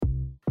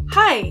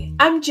Hi,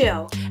 I'm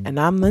Jill. And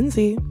I'm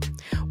Lindsay.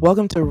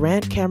 Welcome to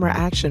Rant Camera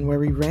Action, where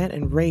we rant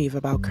and rave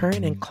about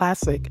current and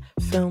classic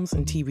films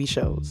and TV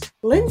shows.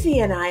 Lindsay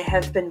and I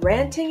have been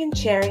ranting and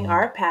sharing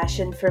our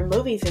passion for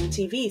movies and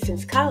TV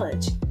since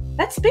college.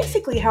 That's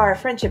basically how our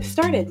friendship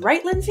started,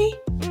 right, Lindsay?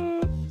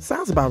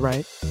 Sounds about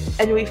right.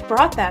 And we've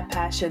brought that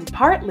passion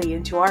partly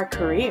into our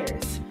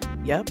careers.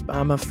 Yep,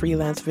 I'm a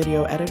freelance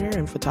video editor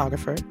and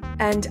photographer.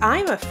 And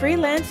I'm a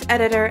freelance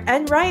editor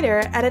and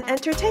writer at an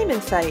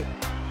entertainment site.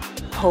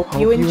 Hope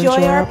you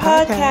enjoy our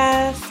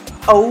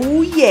podcast.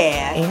 Oh,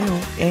 yeah.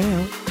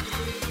 Ew.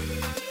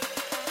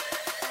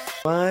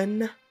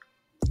 One.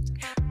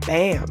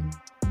 Bam.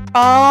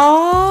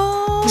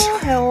 Oh,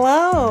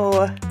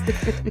 hello.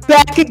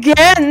 Back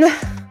again.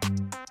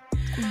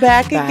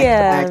 Back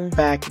again.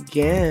 Back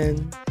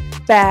again.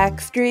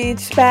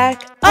 Backstreet's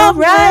back. All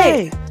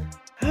right.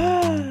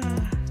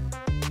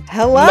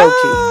 Hello,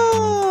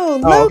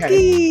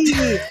 Loki.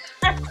 Okay.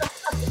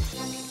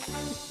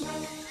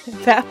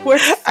 That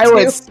works too. I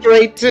went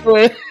straight to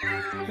it.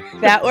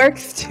 That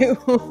works too.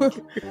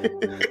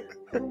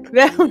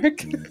 That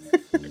works.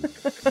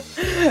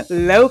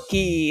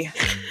 Loki.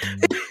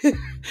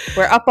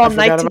 We're up all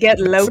night to get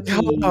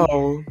Loki.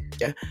 Oh,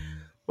 yeah.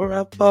 We're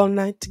up all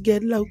night to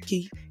get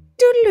Loki.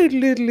 I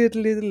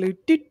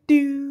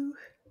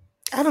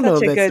don't know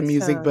if that's the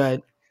music, song.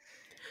 but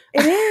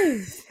it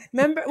is.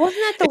 Remember,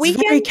 wasn't that the Weeknd?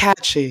 It's very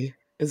catchy.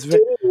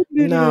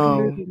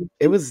 No,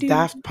 it was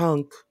Daft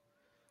Punk.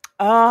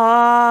 Oh,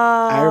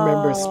 I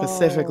remember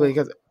specifically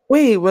because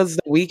was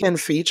the Weeknd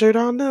featured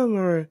on them,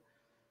 or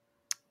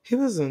he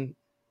wasn't?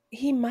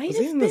 He might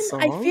have in been. the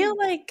song?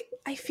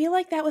 I feel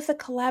like that was a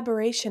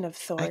collaboration of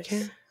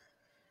sorts.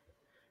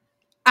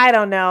 I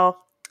don't know.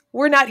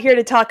 We're not here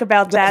to talk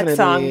about that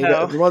song,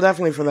 though. Well,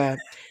 definitely for that.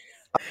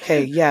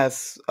 Okay,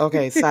 yes.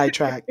 Okay,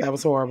 sidetrack. That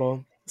was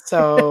horrible.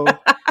 So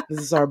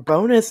this is our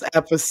bonus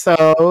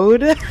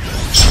episode.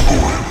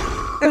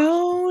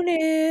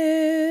 Bonus.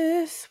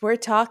 We're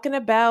talking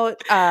about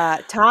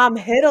Tom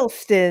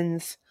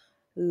Hiddleston's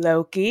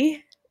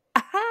Loki.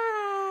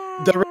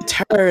 The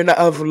return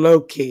of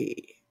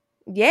Loki.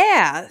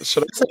 Yeah.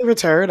 Should I say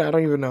return? I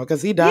don't even know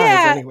because he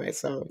dies anyway.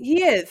 So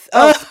he is.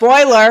 Oh,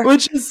 spoiler!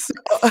 Which is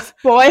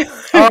spoiler.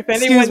 If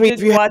anyone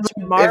did watch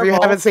Marvel, if you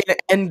haven't seen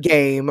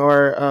Endgame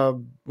or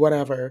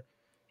whatever,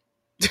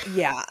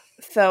 yeah.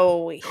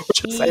 So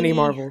just any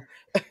Marvel,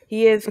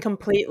 he is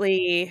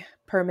completely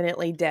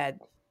permanently dead.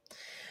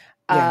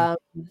 Yeah.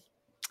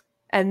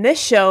 And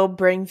this show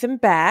brings him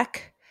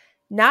back,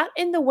 not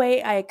in the way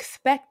I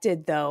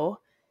expected, though,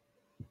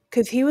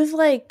 because he was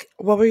like,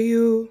 "What were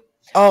you?"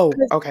 Oh,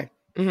 okay.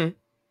 Mm-hmm.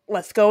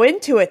 Let's go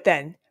into it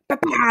then.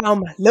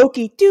 Ba-bam!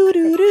 Loki.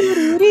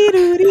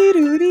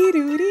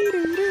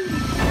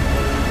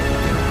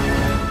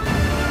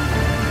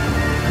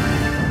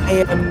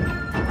 I am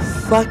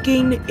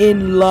fucking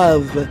in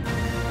love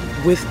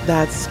with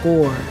that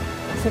score.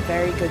 It's a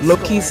very good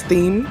Loki's score.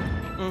 theme.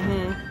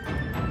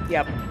 Mm-hmm.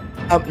 Yep.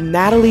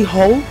 Natalie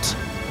Holt.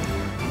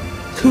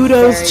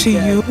 Kudos to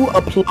you.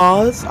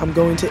 Applause. I'm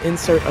going to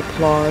insert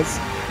applause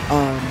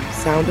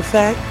sound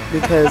effect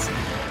because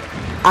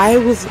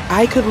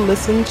I could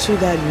listen to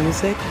that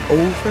music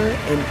over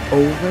and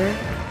over.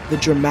 The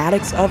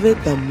dramatics of it,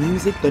 the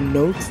music, the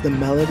notes, the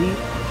melody.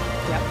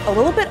 Yep. A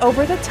little bit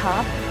over the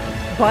top,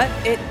 but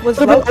it was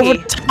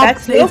Loki.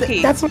 That's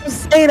Loki. That's what I'm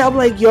saying. I'm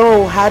like,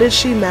 yo, how did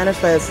she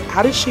manifest?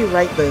 How did she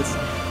write this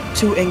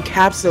to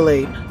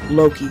encapsulate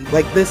Loki?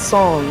 Like, this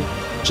song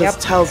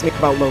just tells me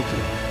about Loki.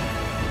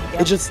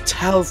 It just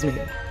tells me.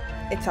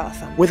 It's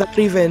awesome. Without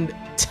even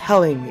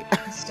telling me.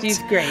 She's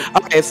great.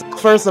 Okay, so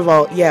first of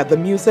all, yeah, the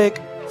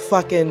music,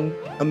 fucking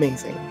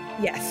amazing.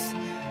 Yes.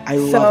 I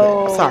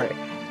love it. Sorry.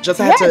 Just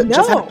had to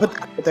put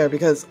that out there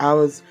because I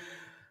was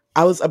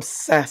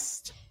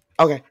obsessed.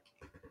 Okay.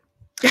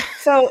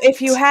 So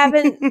if you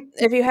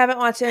haven't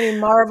watched any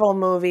Marvel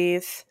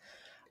movies,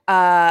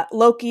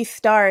 Loki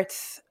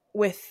starts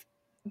with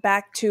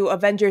back to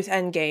Avengers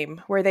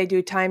Endgame, where they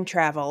do time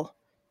travel.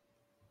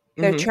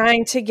 They're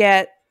trying to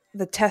get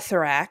the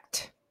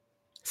Tesseract.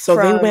 So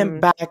they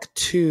went back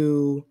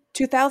to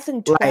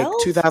 2012? Like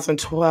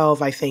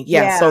 2012, I think.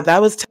 Yeah, so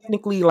that was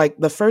technically like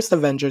the first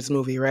Avengers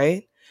movie,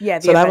 right? Yeah.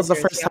 So that was the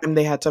first time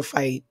they had to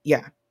fight.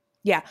 Yeah.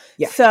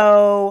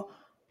 So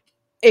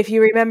if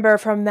you remember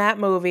from that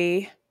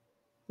movie,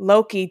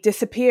 Loki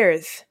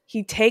disappears.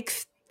 He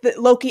takes the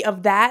Loki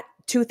of that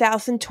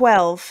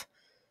 2012,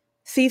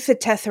 sees the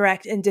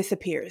Tesseract, and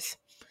disappears.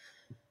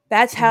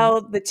 That's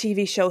how the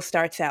TV show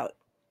starts out.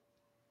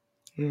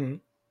 Mm-hmm.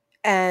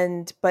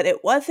 But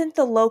it wasn't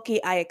the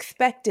Loki I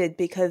expected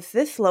because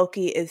this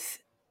Loki is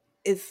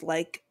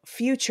like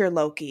future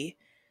Loki.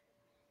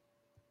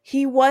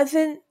 He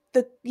wasn't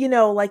the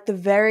the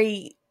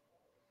very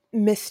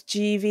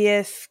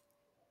mischievous,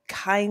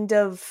 kind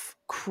of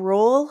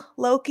cruel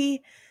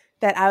Loki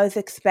that I was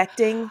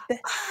expecting.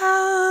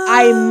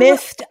 I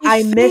missed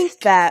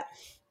that.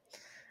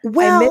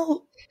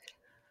 Well,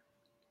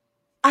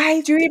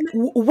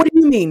 what do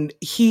you mean?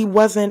 He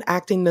wasn't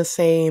acting the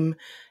same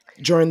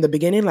during the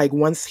beginning? Like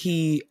once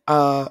he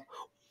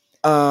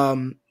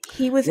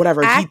He was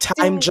whatever.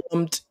 acting.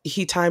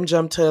 He time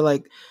jumped to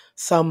like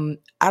some,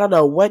 I don't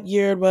know what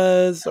year it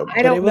was, I but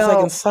it don't was like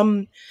in know.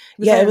 some,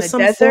 Was yeah, that it in was the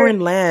some desert? foreign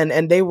land,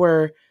 and it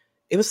was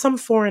some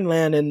foreign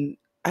land, and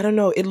I don't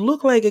know. It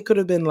looked like it could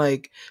have been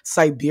like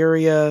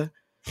Siberia,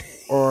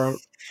 or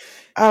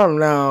I don't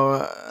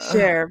know,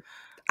 Sure.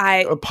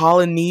 I a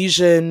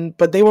Polynesian,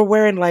 but they were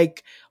wearing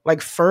like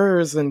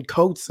furs and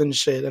coats and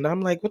shit, and I'm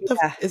like,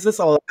 Yeah. is this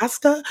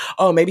Alaska?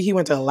 Oh, maybe he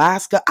went to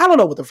Alaska. I don't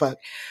know what the fuck,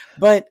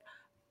 but.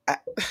 I,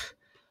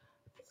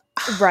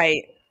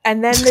 Right.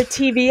 And then the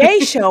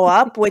TVA show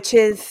up, which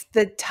is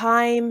the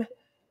Time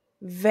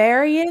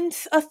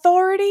Variance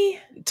Authority.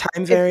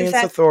 Time Is variance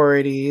that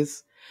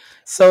authorities.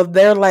 So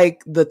they're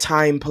like the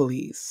time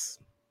police.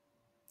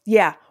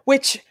 yeah,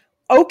 which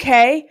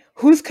okay,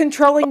 who's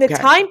controlling the Okay.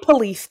 time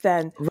police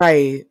then?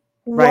 Right.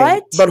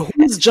 Right. What? But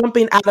who's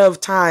jumping out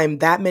of time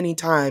that many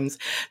times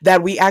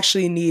that we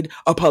actually need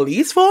a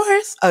police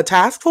force, a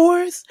task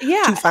force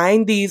Yeah. to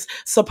find these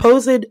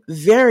supposed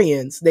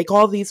variants? They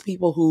call these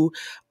people who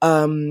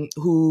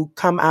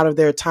come out of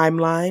their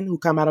timeline, who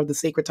come out of the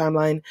sacred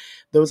timeline,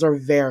 those are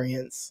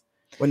variants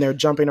when they're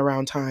jumping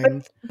around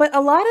time. But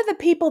a lot of the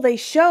people they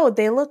showed,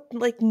 they looked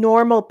like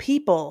normal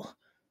people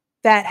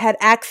that had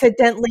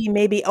accidentally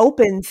maybe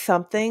opened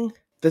something.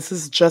 This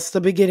is just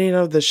the beginning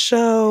of the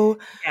show.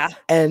 Yeah.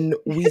 And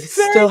we It's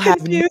very still have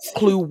no confusing.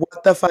 clue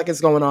what the fuck is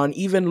going on.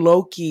 Even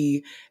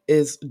Loki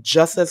is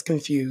just as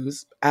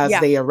confused as Yeah.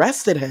 they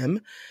arrested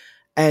him.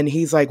 And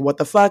he's like, what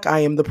the fuck? I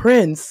am the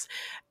prince.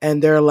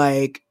 And they're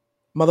like,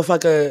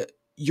 motherfucker,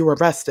 you're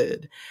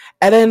arrested.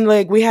 And then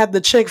like we had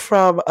the chick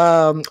from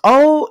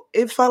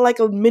it felt like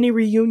a mini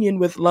reunion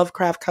with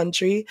Lovecraft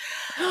Country,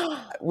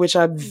 which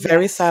I'm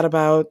very Yes. sad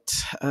about.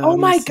 Oh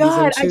my Season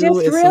god, I 2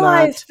 just is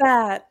realized not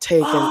that.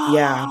 taken.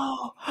 Yeah.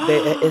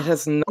 It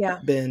has Yeah.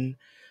 not been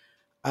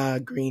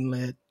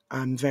greenlit.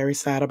 I'm very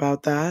sad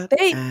about that,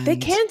 They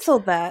and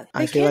canceled that. I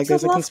They feel like canceled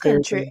there's a Love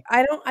Country.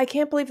 conspiracy. I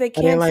can't believe they I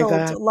didn't like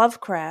canceled that.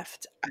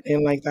 Lovecraft. I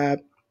didn't like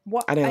that.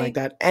 What I didn't like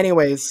that.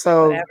 Anyways,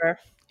 so whatever.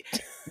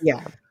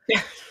 yeah.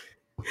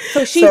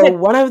 So she's So a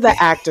one of the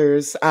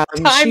actors,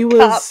 she time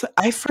was, cop.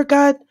 I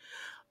forgot.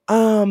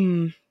 I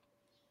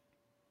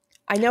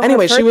know her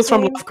Anyway, she first was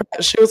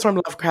from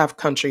name. Lovecraft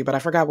Country, but I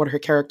forgot what her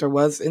character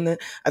was in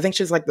it. I think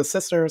she's like the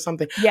sister or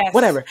something. Yes.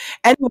 Whatever.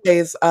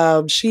 Anyways,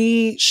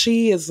 she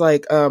is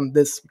like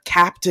this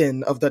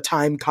captain of the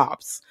time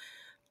cops,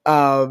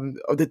 of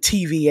the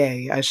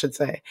TVA, I should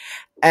say.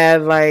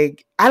 And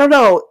like, I don't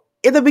know,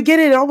 in the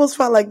beginning it almost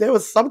felt like there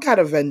was some kind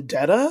of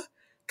vendetta,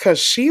 because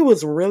she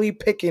was really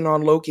picking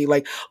on Loki.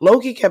 Like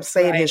Loki kept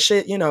saying his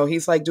shit,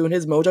 he's like doing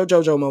his Mojo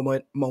Jojo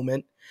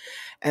moment.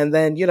 And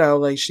then,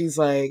 like, she's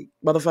like,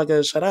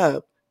 motherfucker, shut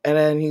up. And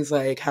then he's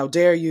like, how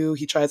dare you?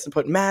 He tries to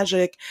put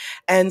magic.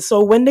 And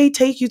so when they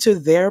take you to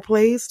their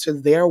place, to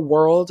their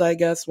world, I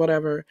guess,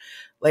 whatever,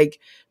 like,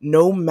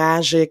 no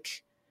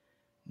magic,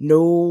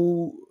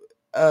 no,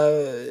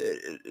 like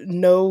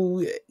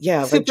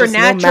just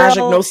no magic,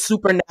 no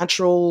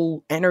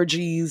supernatural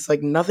energies,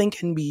 like nothing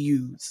can be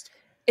used.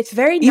 It's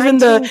very Even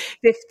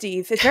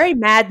 1950s. It's very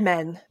Mad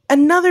Men.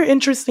 Another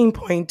interesting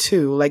point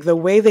too, like the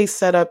way they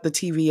set up the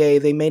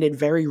TVA, they made it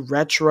very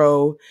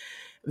retro,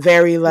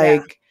 very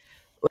like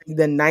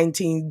the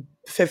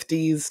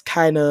 1950s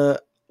kind of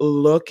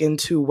look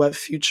into what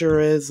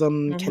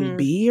futurism can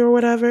be or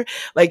whatever.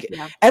 Like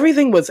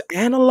everything was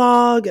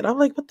analog, and I'm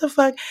like, what the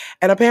fuck?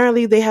 And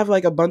apparently they have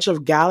like a bunch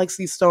of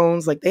galaxy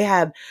stones. Like they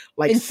had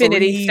like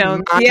Infinity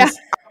Stones.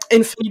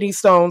 Infinity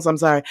Stones, I'm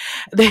sorry.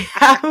 They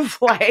have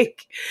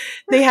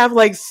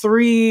like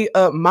 3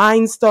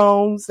 Mind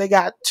Stones. They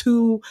got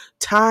 2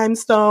 Time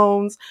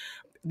Stones.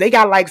 They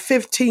got like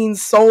 15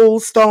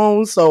 Soul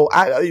Stones. So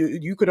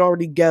you could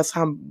already guess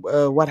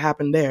what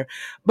happened there.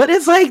 But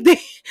it's like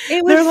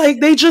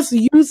they just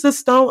use the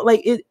stone.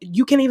 Like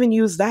you can't even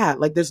use that.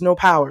 Like there's no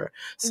power.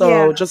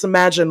 So just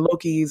imagine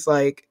Loki's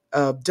like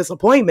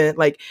disappointment.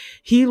 Like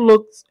he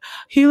looked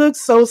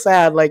so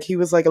sad, like he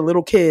was like a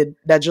little kid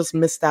that just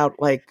missed out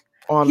like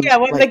on when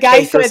like, the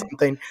guy said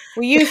something.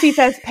 We use these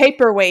as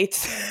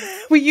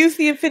paperweights. We use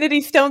the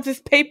Infinity Stones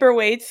as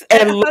paperweights.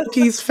 And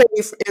Loki's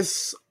face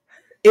is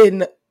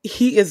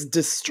he is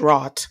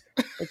distraught.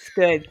 It's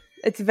good.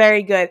 It's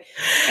very good.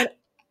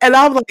 And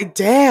I'm like,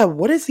 damn,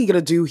 what is he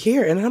gonna do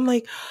here? And I'm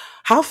like,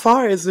 how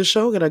far is the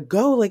show gonna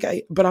go? Like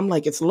but I'm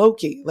like, it's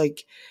Loki.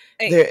 Like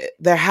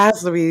there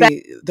has to be,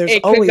 there's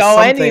it always could go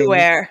something.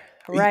 Anywhere.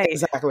 Right.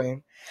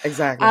 Exactly.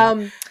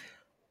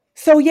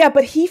 So yeah,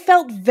 but he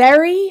felt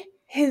very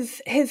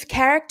his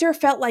character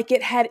felt like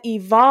it had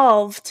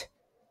evolved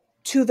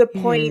to the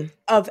point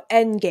of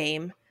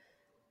Endgame.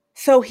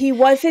 So he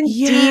wasn't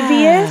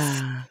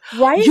devious,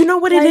 right? You know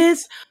what it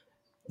is?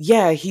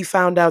 Yeah, he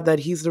found out that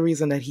he's the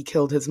reason that he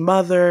killed his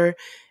mother.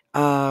 He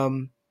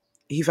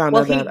found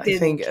out that he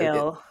didn't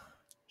kill.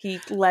 He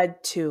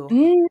led to.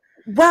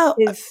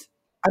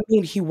 I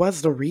mean, he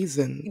was the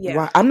reason. Yeah.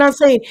 Why. I'm not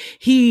saying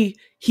he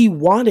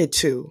wanted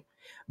to,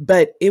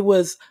 but it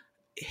was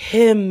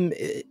him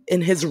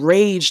in his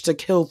rage to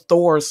kill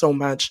Thor so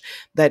much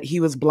that he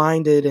was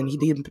blinded and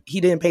he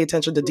didn't pay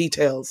attention to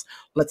details.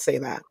 Let's say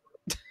that.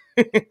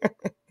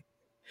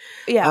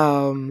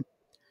 Yeah.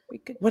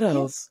 What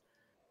else?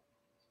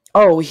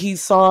 Oh, he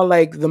saw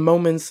like the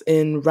moments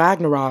in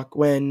Ragnarok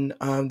when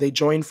they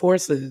joined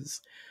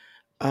forces.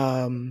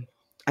 I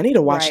need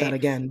to watch that Right.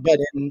 again.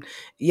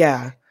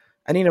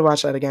 I need to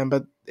watch that again.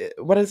 But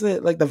what is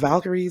it? Like the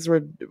Valkyries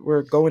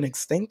were going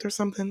extinct or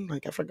something?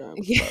 Like I forgot.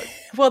 What the Yeah.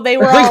 fuck. Well, they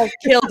were all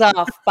killed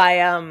off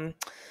by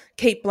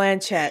Kate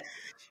Blanchett.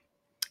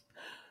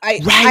 I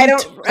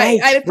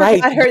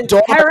forgot her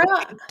Daughter, Hera.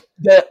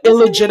 the What's her name?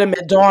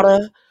 illegitimate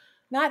daughter.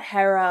 Not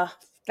Hera.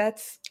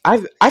 That's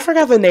I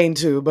forgot the name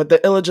too, but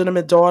the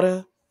illegitimate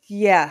daughter.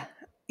 yeah.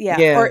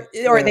 Yeah, Or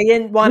yeah. they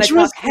didn't want Which to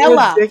talk. was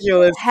Hela.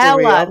 ridiculous to me.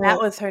 Hela. I'm That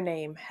like, was her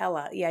name.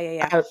 Hela.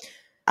 Yeah.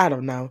 I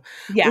don't know.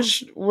 Yeah.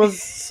 Which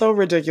was so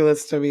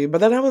ridiculous to me. But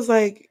then I was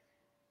like,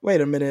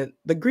 wait a minute.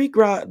 The Greek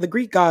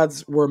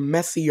gods were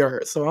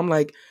messier. So I'm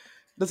like,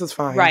 this is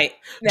fine. Right.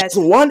 Just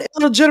one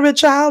illegitimate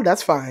child,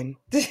 that's fine.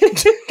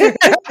 Just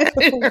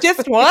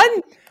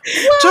one?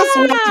 Just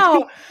one.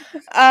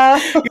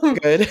 Wow. You're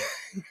good.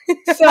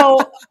 So,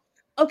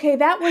 okay,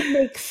 that would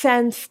make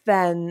sense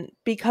then,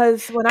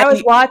 because when I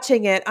was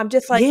watching it, I'm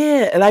just like,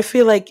 yeah, and I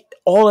feel like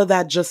all of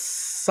that just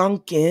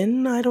sunk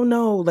in. I don't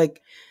know,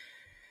 like,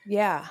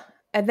 yeah,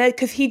 and then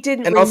because he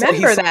didn't and also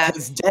remember he saw that.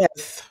 his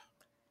death.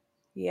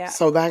 Yeah.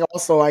 So that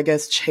also, I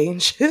guess,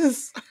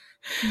 changes.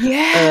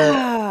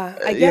 Yeah,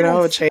 I guess. You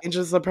know, it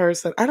changes the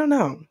person. I don't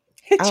know.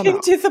 It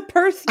changes a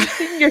person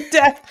in your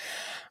death.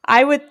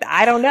 I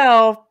don't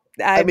know.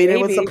 I mean, it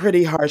was a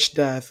pretty harsh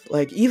death.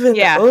 Like, even,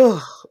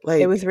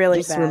 like, it was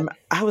really bad.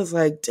 I was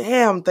like,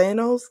 damn,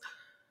 Thanos.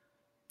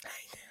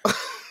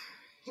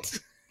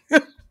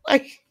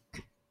 Like,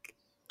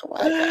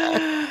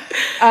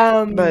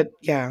 but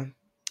yeah.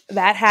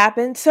 That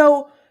happened.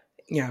 So,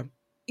 yeah,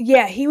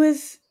 he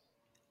was,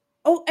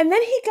 and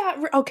then he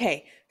got,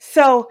 okay,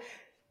 so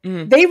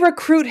they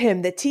recruit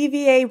him. The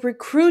TVA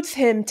recruits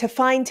him to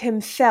find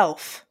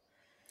himself.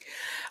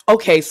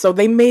 Okay, so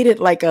they made it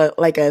like a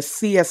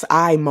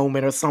CSI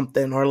moment or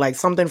something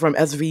from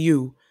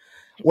SVU,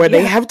 where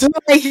they have to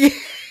like,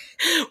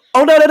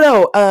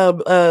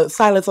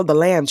 Silence of the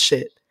Lambs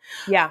shit.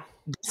 Yeah,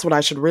 that's what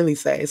I should really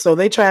say. So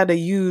they tried to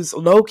use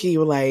Loki,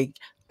 like,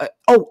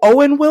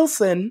 Owen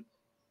Wilson.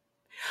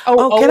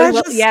 Can I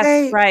just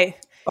say? Right.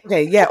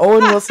 Okay, yeah,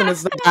 Owen Wilson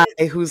is the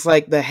guy who's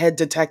like the head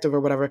detective or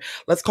whatever.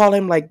 Let's call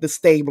him like the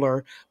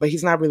Stabler, but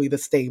he's not really the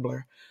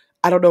Stabler.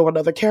 I don't know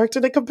another character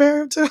to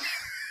compare him to.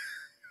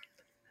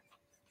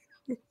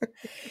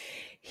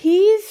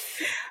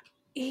 He's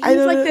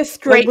like the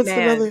straight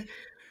man.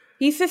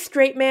 He's the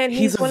straight man.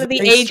 He's one of the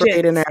agents.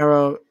 Straight and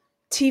narrow.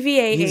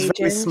 TVA he's agent.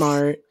 Very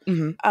smart.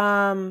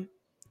 Mm-hmm.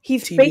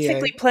 He's TVA.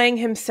 Basically playing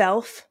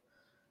himself.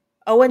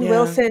 Owen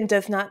Wilson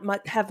does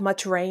not have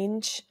much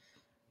range.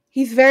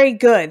 He's very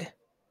good,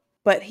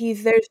 but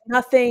there's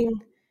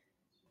nothing.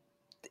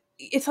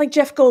 It's like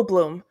Jeff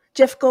Goldblum.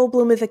 Jeff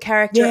Goldblum is a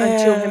character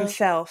unto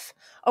himself.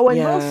 Owen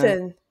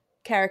Wilson,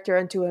 character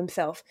unto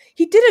himself.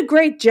 He did a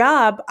great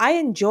job. I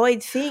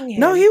enjoyed seeing him.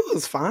 No, he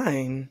was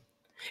fine.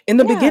 In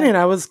the beginning,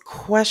 I was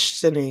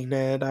questioning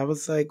it. I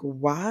was like,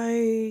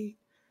 why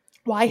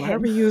are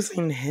we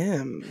using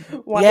him?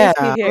 Why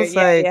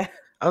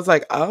I was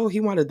like, oh, he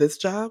wanted this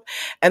job?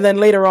 And then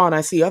later on,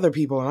 I see other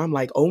people, and I'm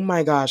like, oh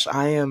my gosh,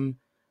 I am...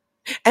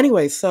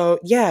 Anyway, so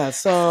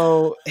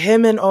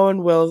him and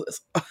Owen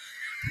Wilson...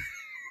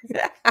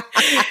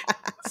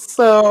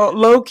 So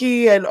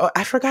Loki and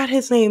I forgot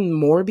his name,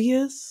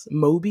 Mobius,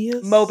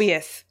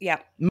 yeah.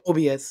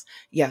 Mobius,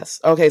 yes.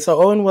 Okay,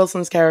 so Owen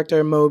Wilson's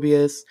character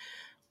Mobius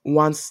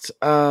wants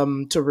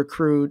to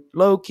recruit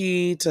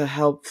Loki to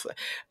help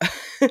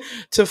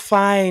to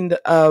find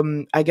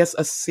I guess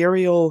a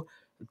serial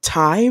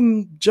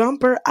time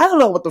jumper. I don't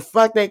know what the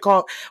fuck they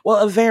call. Well,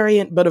 a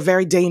variant, but a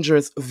very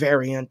dangerous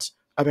variant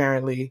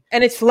apparently.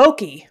 And it's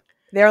Loki.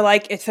 They're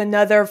like, it's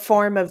another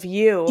form of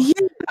you.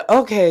 Yeah.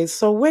 Okay,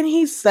 so when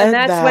he said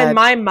that... And that's when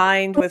my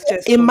mind was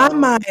just... In my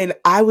mind,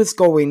 I was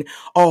going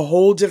a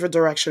whole different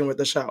direction with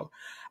the show.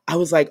 I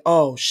was like,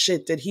 oh,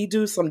 shit, did he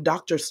do some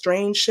Doctor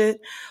Strange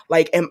shit?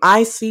 Like, am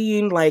I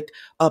seeing, like,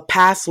 a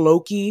past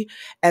Loki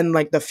and,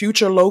 like, the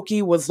future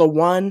Loki was the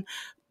one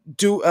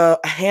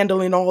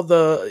handling all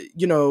the,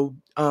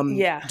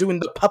 doing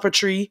the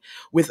puppetry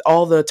with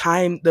all the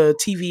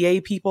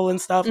TVA people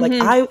and stuff.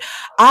 Mm-hmm. Like,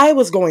 I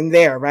was going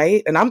there,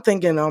 right? And I'm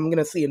thinking I'm going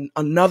to see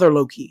another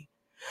Loki.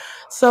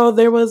 So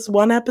there was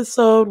one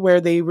episode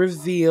where they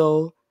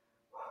reveal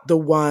the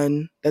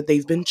one that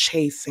they've been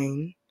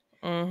chasing.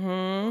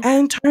 Mm-hmm.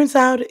 And turns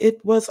out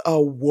it was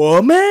a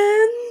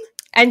woman.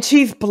 And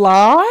she's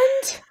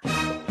blonde?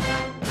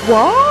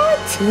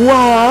 What?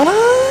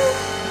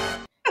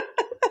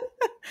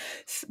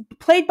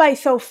 Played by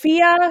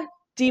Sophia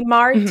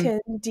DiMartino.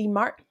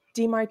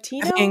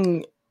 I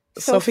think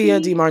Sophia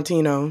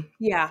DiMartino.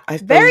 Yeah,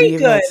 very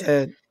good. That's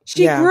it.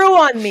 She grew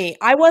on me.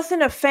 I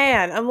wasn't a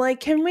fan. I'm like,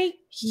 can we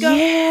go?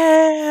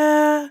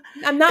 Yeah.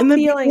 I'm not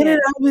feeling it.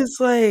 I was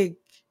like,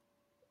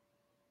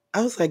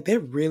 I was like, they're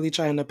really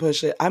trying to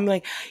push it. I'm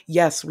like,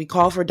 yes, we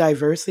call for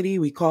diversity.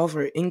 We call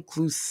for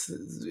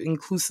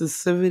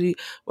inclusivity.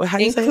 Well, how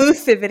do you say it?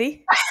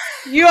 Inclusivity.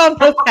 You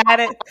almost had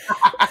it.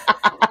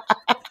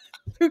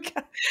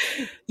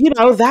 You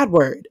know, that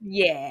word.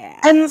 Yeah.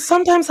 And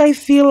sometimes I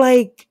feel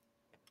like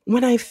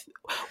when I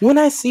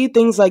see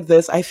things like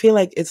this, I feel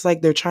like it's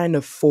like they're trying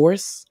to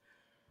force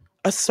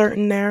a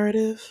certain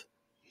narrative.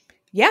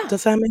 Yeah.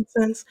 Does that make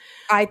sense?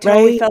 I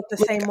totally Right? felt the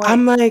Like, same way.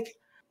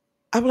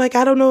 I'm like,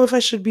 I don't know if I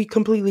should be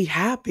completely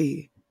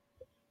happy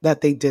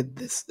that they did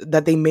this,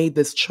 that they made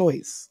this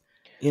choice,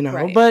 you know?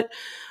 Right. But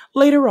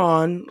later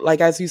on,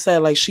 like, as you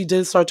said, like, she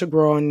did start to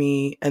grow on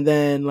me. And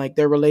then, like,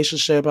 their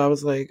relationship, I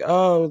was like,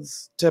 oh,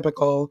 it's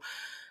typical.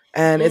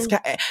 And it's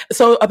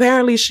so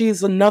apparently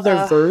she's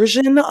another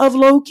version of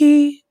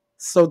Loki.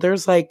 So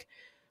there's like,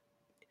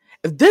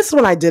 this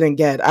one I didn't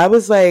get. I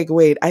was like,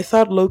 wait, I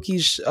thought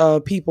Loki's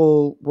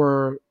people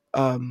were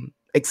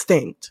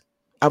extinct.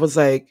 I was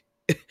like,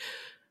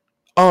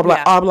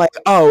 I'm like,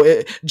 oh,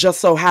 it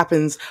just so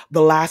happens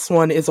the last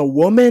one is a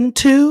woman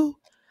too.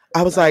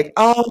 I was like,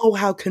 oh,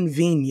 how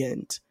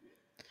convenient.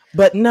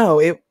 But no,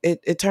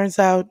 it turns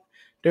out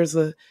there's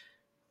a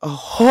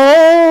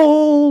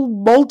whole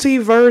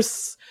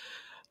multiverse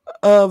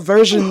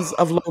versions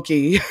of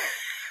Loki.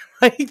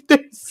 Like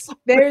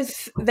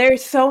there's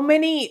so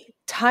many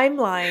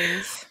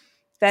timelines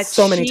that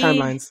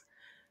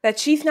that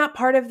she's not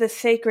part of the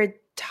sacred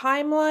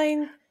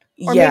timeline.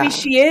 Or maybe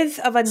she is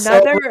of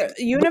another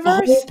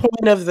universe. The whole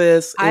point of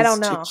this I is don't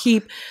know. to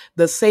keep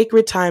the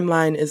sacred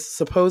timeline is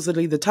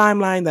supposedly the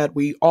timeline that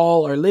we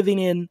all are living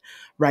in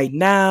right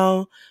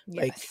now.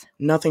 Yes. Like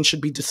nothing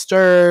should be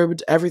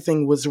disturbed.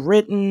 Everything was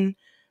written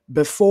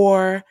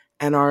before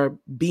and are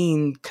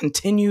being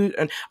continued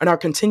and are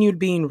continued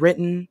being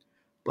written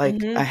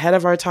like ahead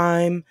of our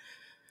time.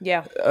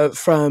 Yeah.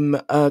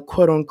 From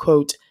quote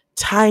unquote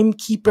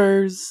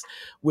timekeepers,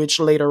 which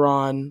later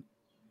on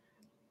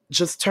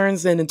just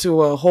turns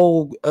into a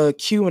whole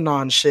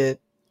QAnon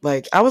shit.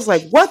 Like, I was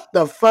like, what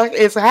the fuck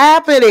is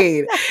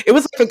happening? It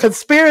was like a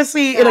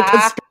conspiracy in a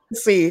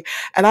conspiracy.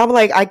 And I'm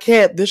like, I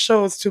can't. This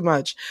show is too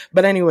much.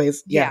 But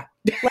anyways, yeah.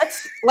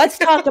 Let's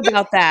talk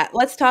about that.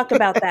 Let's talk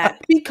about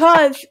that.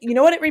 Because you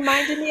know what it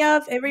reminded me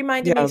of? It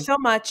reminded me so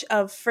much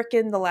of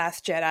frickin' The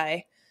Last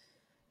Jedi.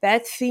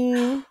 That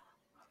scene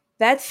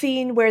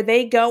where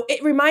they go,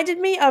 it reminded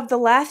me of The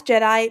Last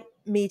Jedi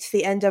meets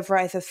the end of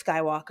Rise of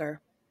Skywalker.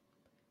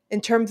 In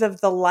terms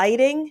of the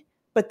lighting,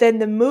 but then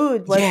the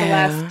mood was The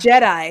Last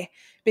Jedi,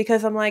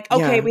 because I'm like,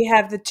 okay, we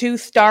have the two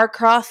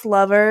star-crossed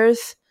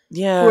lovers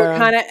who are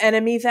kind of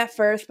enemies at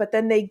first, but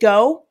then they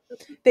go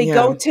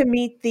to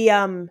meet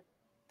the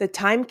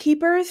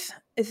timekeepers.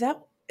 Is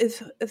that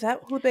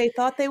who they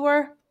thought they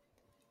were?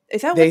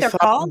 Is that what they're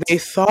called? They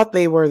thought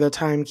they were the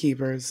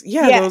timekeepers.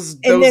 Yeah, those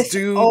dudes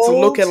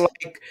looking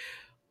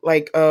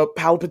like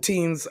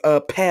Palpatine's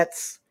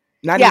pets.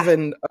 Not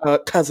even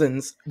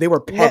cousins. They were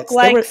pets. Look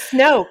like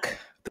Snoke.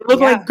 They look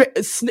like it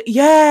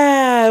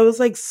was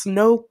like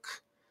Snoke,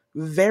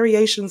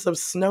 variations of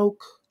Snoke.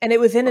 And it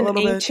was in an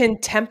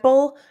ancient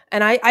temple.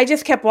 And I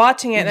just kept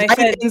watching it, and I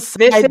said,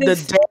 inside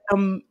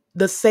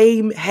the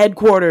same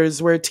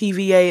headquarters where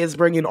TVA is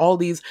bringing all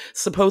these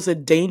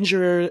supposed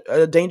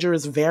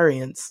dangerous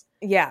variants.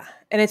 Yeah,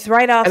 and it's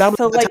right off. And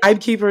the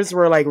timekeepers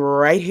were like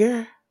right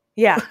here.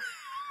 Yeah,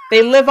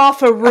 they live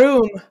off a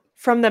room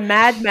from the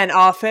Mad Men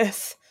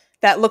office.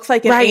 That looks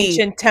like an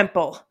ancient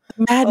temple.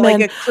 Mad Men,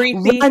 like a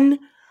creepy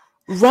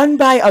run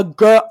by a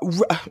girl.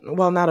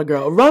 Well, not a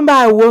girl. Run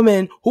by a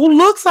woman who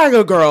looks like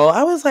a girl.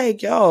 I was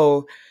like,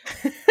 yo,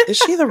 is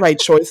she the right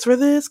choice for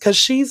this? Because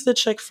she's the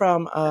chick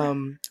from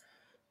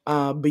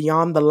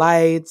Beyond the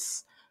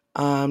Lights.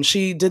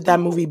 She did that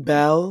movie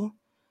Belle,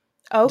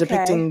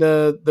 depicting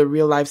the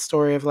real life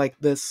story of like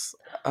this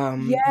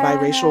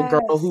biracial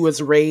girl who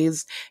was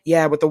raised,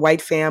 with the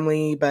white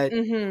family, but.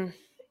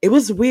 It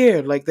was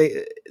weird. Like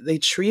they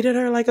treated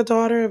her like a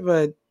daughter,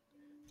 but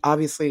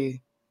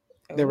obviously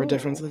there were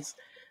differences.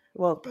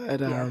 Well,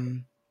 but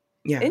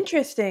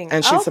interesting.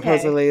 And she's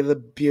supposedly the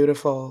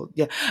beautiful,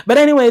 But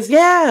anyways,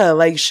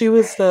 like she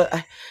was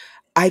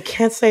I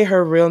can't say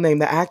her real name,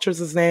 the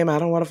actress's name. I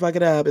don't want to fuck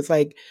it up. It's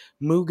like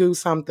Mugu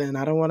something.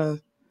 I don't want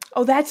to.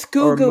 Oh, that's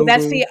Gugu.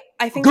 That's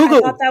I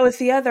thought that was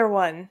the other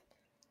one.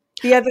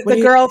 The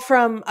girl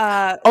from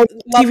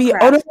TV.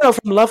 Oh no,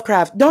 from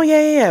Lovecraft. No,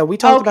 yeah. We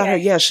talked about her.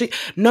 Yeah,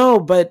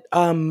 but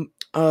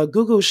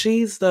Gugu,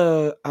 she's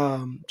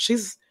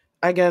she's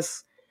I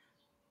guess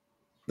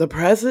the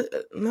president,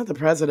 not the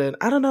president.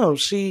 I don't know.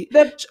 She's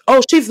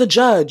the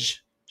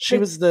judge.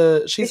 She's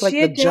like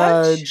the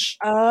judge.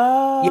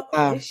 Oh,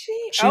 yeah. Is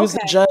she? She was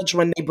the judge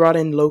when they brought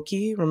in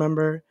Loki.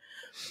 Remember?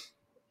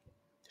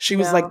 She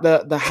was like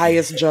the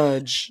highest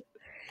judge.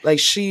 Like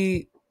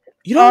she.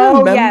 You don't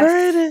remember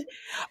it?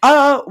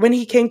 When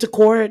he came to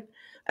court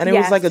and it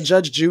was like a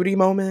Judge Judy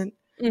moment.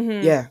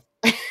 Mm-hmm. Yeah.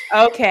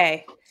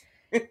 Okay.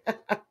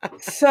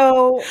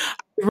 So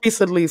I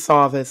recently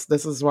saw this.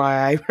 This is why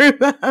I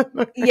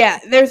remember. Yeah,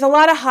 there's a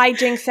lot of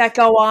hijinks that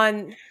go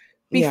on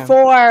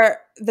before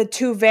the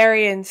two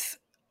variants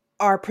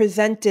are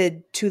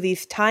presented to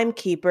these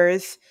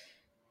timekeepers.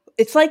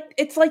 It's like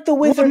the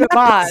Wizard Well, of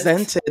not Oz.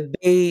 presented.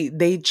 They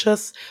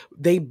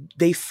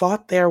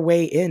fought their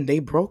way in. They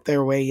broke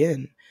their way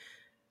in.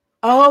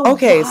 Oh,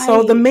 Okay,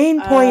 so the right.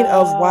 main point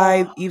of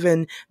why Oh,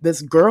 even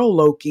this girl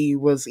Loki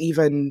was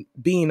even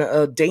being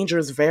a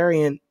dangerous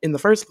variant in the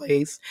first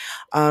place,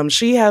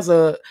 she has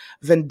a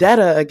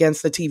vendetta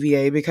against the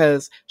TVA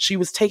because she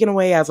was taken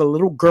away as a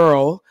little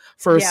girl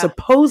for a yeah.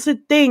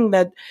 supposed thing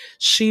that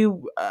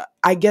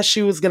I guess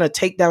she was gonna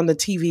take down the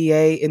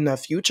TVA in the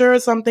future or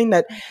something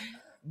that,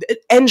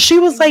 and she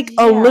was like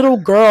a Yeah. little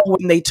girl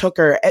when they took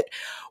her.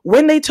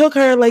 When they took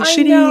her, like I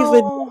she didn't even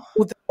know.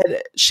 know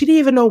she didn't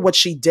even know what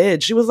she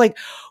did. She was like,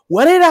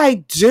 "What did I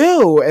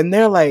do?" And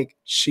they're like,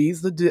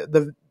 "She's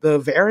the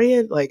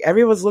variant." Like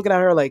everyone's looking at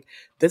her like,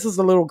 "This is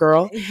the little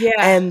girl." Yeah.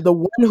 And the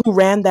one who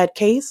ran that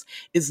case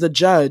is the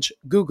judge,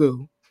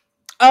 Gugu.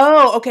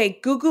 Oh, okay.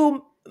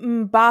 Gugu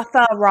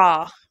Mbatha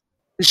Raw.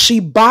 She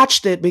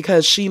botched it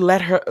because she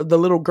let the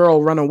little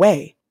girl run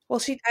away. Well,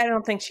 I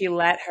don't think she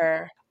let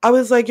her. I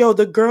was like, "Yo,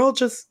 the girl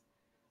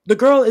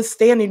is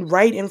standing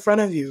right in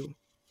front of you.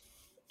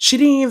 She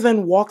didn't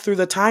even walk through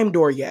the time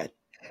door yet."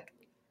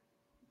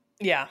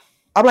 Yeah.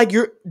 I'm like,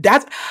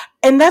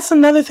 that's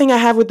another thing I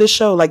have with this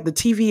show. Like the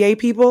TVA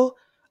people,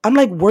 I'm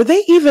like, were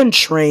they even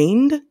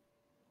trained?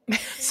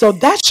 So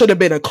that should have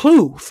been a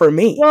clue for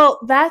me. Well,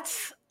 that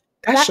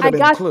should have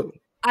been a clue.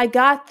 I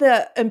got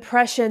the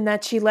impression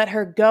that she let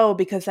her go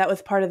because that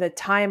was part of the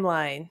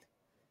timeline.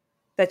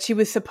 That she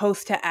was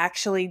supposed to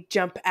actually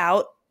jump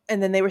out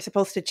and then they were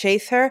supposed to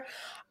chase her.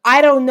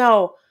 I don't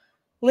know.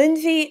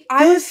 Lindsay,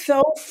 I was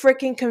so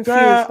freaking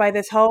confused by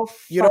this whole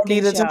You don't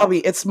need to tell me.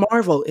 It's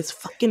Marvel. It's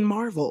fucking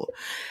Marvel.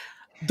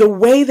 The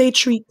way they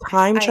treat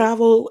time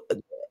travel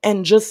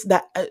and just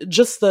that,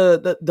 just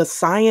the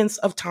science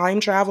of time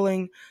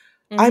traveling.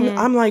 Mm-hmm.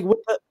 I'm like, what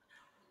the?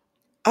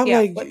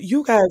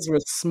 You guys were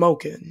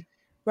smoking.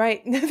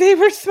 Right. They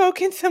were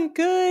smoking some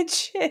good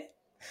shit.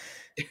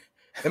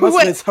 It must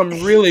have been some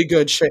really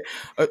good shit.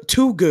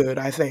 Too good,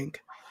 I think.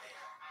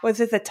 Was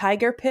it the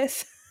tiger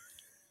piss?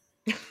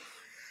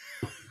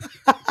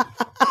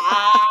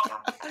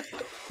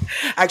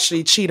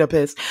 Actually, cheetah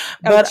piss.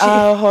 But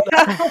hold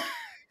on.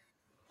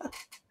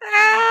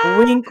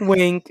 Wink,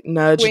 wink,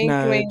 nudge, wink,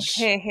 nudge.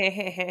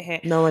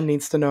 Wink. No one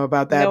needs to know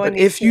about that. But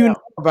if you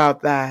know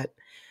about that,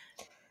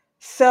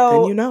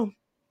 then you know.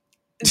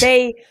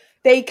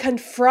 They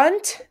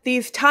confront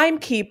these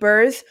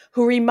timekeepers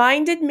who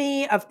reminded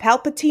me of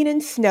Palpatine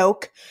and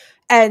Snoke,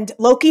 and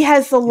Loki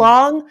has the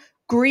long,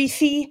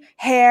 greasy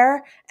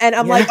hair, and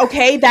I'm like,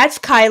 okay, that's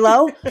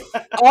Kylo.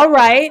 All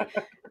right.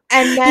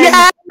 And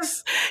then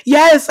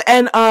yes,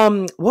 and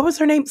what was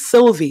her name?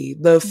 Sylvie,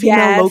 the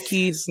female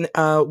Loki's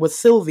was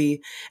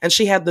Sylvie, and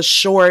she had the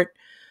short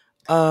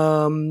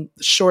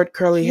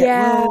curly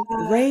hair. Well,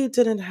 Rey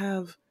didn't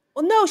have.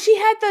 Well, no, she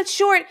had the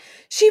short.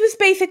 She was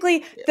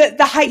basically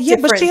the height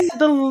difference. But she had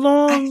the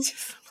long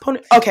pony.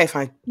 Okay,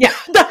 fine. Yeah,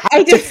 the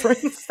height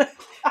difference.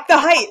 The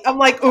height. I'm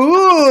like,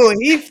 ooh,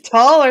 he's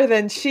taller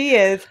than she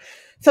is.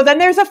 So then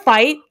there's a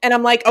fight, and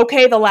I'm like,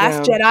 okay, The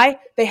Last Jedi.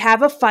 They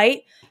have a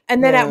fight,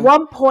 and then at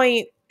one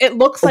point, it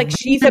looks like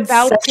she's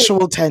about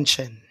sexual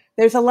tension.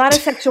 There's a lot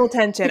of sexual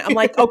tension. I'm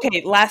like,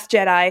 okay, Last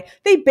Jedi.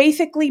 They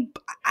basically,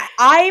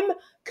 I'm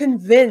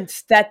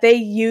convinced that they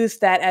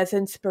used that as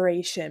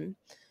inspiration.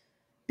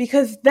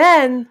 Because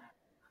then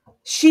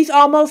she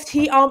almost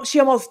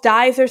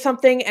dies or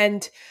something,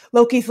 and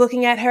Loki's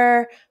looking at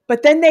her.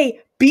 But then they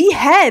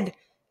behead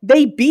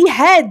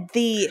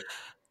the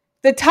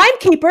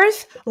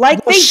timekeepers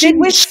like they did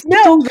with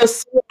Snoke. The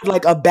sword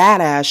like a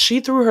badass. She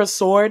threw her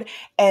sword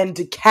and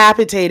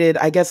decapitated,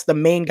 I guess, the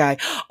main guy.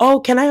 Oh,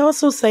 can I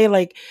also say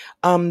like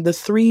the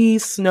three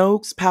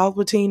Snokes,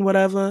 Palpatine,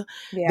 whatever?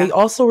 Yeah. They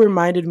also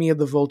reminded me of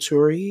the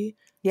Volturi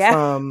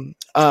from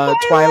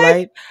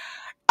Twilight.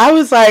 I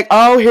was like,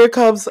 oh, here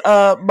comes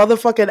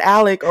motherfucking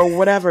Alec or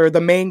whatever, the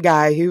main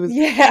guy. He was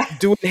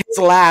doing his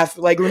laugh.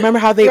 Like, remember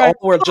how they all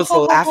were just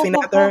laughing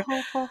at her?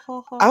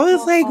 I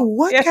was like,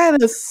 what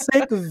kind of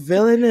sick,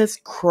 villainous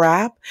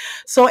crap?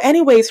 So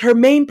anyways, her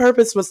main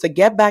purpose was to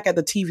get back at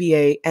the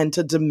TVA and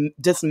to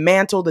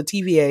dismantle the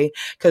TVA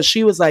because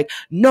she was like,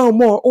 no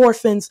more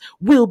orphans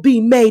will be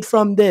made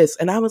from this.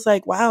 And I was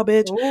like, wow,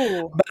 bitch.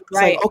 Ooh, but I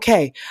was like,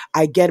 okay,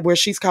 I get where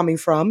she's coming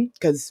from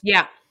because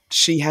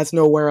she has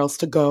nowhere else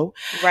to go.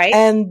 Right.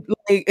 And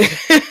like,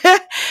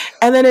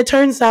 and then it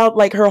turns out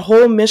like her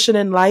whole mission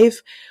in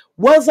life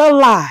was a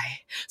lie.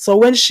 So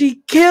when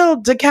she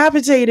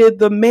decapitated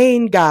the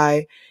main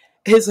guy,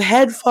 his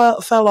head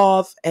fell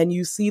off and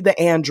you see the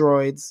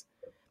androids.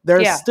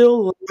 They're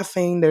still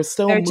laughing. They're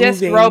moving.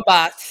 Just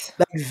robots.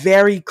 Like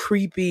very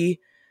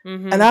creepy.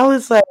 Mm-hmm. And I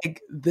was like,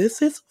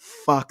 this is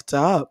fucked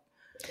up.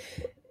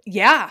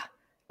 Yeah.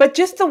 But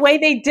just the way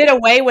they did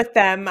away with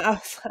them. I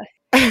was like,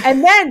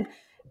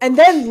 and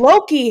then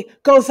Loki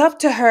goes up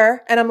to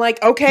her, and I'm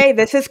like, okay,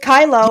 this is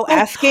Kylo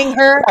asking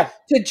her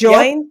to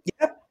join,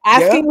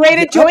 asking Rey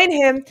to join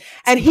him,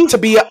 and to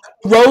be a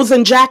Rose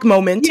and Jack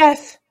moment.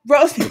 Yes,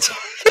 Rose and Jack,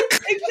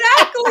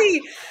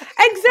 exactly.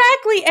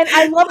 Exactly. And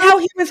I love how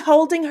he was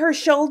holding her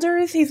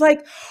shoulders. He's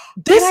like,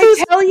 This can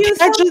I tell you can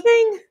I just-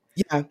 something?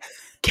 yeah.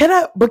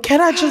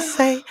 Can I just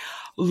say,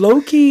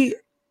 Loki,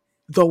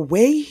 the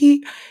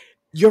way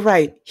you're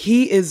right,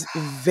 he is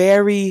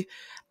very,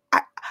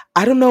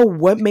 I don't know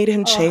what made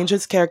him change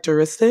his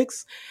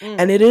characteristics.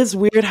 And it is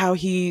weird how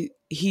the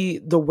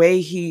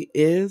way he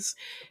is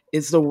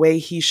the way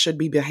he should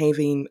be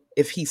behaving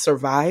if he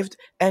survived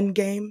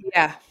Endgame.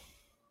 Yeah.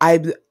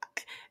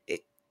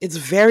 It's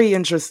very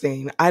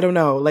interesting. I don't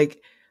know. Like,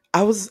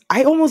 I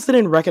almost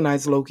didn't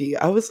recognize Loki.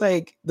 I was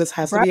like, this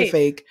has to be a Right.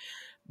 fake.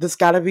 This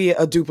gotta be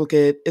a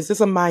duplicate. Is this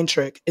a mind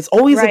trick? It's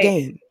always a Right.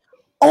 game.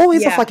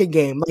 Always a Yeah. fucking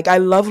game. Like, I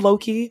love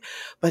Loki,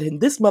 but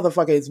this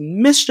motherfucker is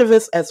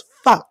mischievous as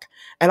fuck.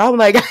 And I'm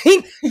like,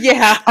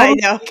 Yeah, I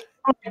know.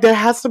 there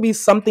has to be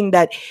something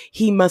that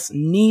he must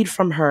need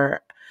from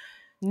her.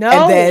 No.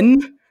 And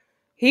then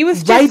he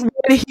was right just,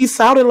 when he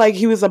sounded like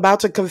he was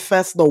about to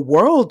confess the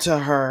world to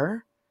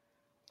her,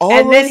 all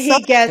and of then a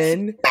he gets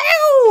sudden,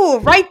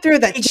 right through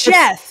the gets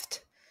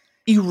chest.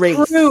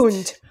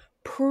 erased.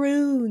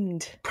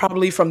 Pruned.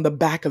 Probably from the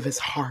back of his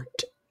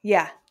heart.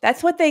 Yeah,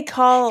 that's what they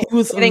call He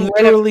was getting rid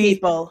of literally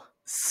people.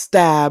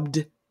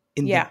 stabbed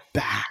in Yeah. the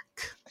back.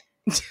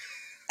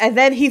 And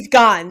then he's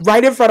gone.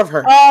 Right in front of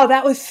her. Oh,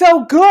 that was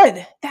so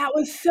good. That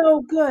was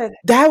so good.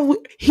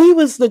 He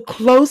was the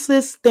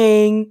closest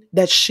thing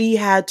that she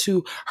had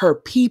to her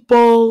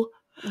people,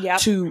 Yep.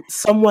 to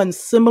someone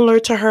similar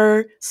to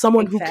her,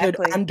 someone who could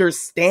Exactly.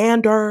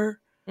 understand her.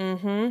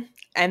 Mm-hmm.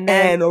 And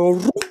then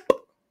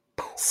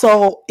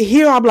so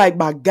here I'm like,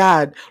 my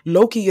God,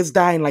 Loki is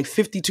dying like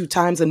 52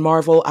 times in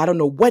Marvel. I don't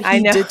know what I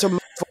he know. did to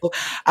Marvel.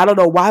 I don't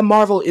know why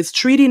Marvel is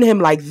treating him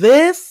like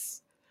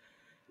this.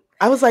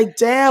 I was like,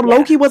 damn, Yeah.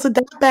 Loki wasn't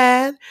that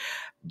bad.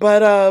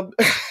 But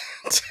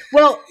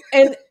well,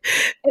 and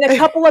a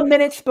couple of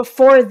minutes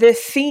before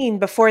this scene,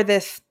 before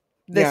this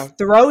Yeah.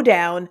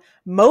 throwdown,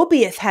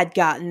 Mobius had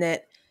gotten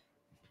it.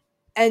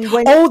 And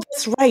when oh,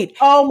 that's right.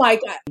 oh my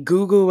God.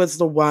 Gugu was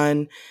the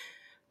one.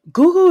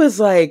 Gugu is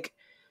like,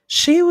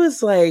 she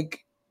was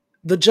like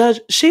the judge.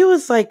 She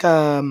was like,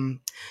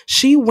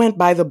 she went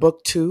by the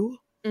book too,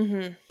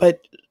 Mm-hmm. but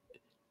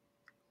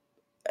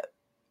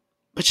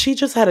she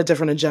just had a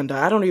different agenda.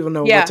 I don't even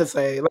know Yeah. what to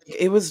say. Like,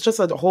 it was just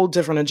a whole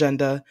different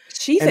agenda.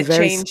 She's and a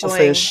very changeling.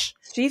 selfish.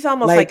 She's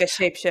almost Like- like a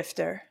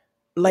shapeshifter.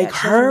 Like Yeah,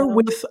 she her doesn't know.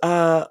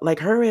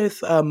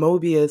 with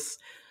Mobius,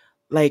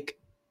 like,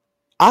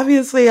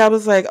 obviously I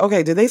was like,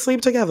 okay, did they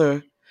sleep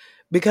together?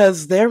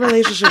 Because their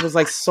relationship was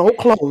like so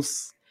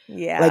close.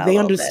 Yeah. Like, a they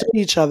little understood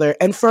bit. each other.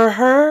 And for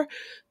her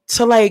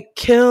to like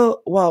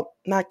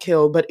not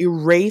kill, but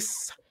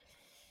erase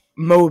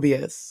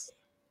Mobius.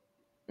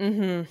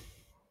 Mm-hmm.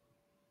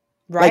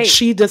 Right. Like,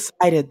 she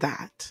decided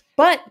that.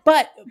 But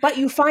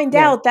you find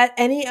Yeah. out that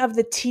any of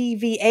the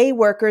TVA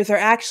workers are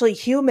actually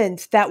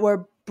humans that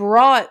were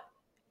brought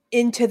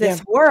into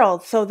this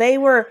world. So they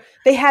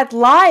had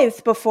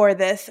lives before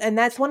this, and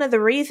that's one of the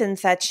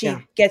reasons that she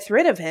gets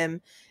rid of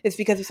him, is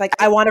because it's like,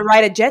 I want to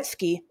ride a jet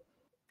ski.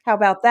 How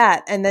about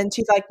that? And then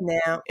she's like,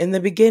 no. In the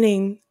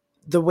beginning,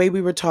 the way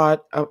we were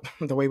taught,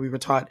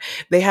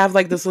 they have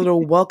like this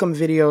little welcome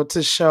video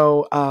to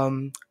show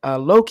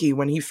Loki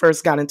when he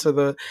first got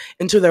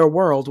into their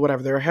world,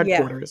 whatever, their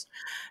headquarters.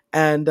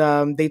 And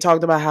they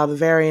talked about how the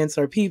variants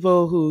are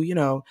people who,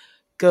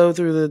 go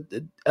through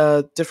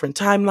the different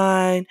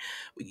timeline,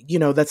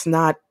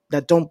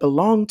 that don't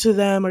belong to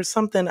them or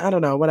something. I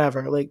don't know,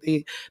 whatever. Like,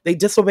 they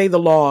disobey the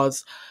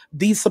laws,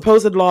 these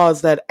supposed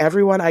laws that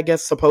everyone, I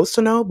guess, supposed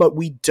to know, but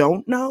we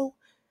don't know.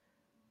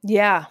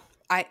 Yeah.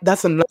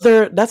 That's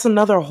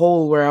another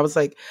hole where I was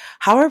like,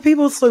 how are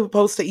people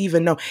supposed to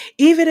even know?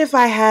 Even if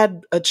I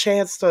had a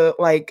chance to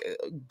like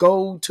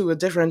go to a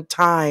different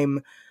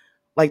time,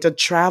 like to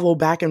travel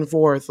back and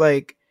forth,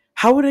 like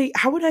how would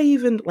I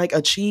even like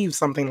achieve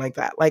something like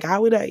that? Like,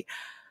 how would I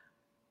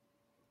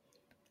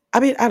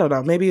mean, I don't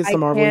know. Maybe it's the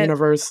Marvel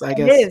universe. I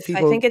guess it is.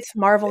 I think it's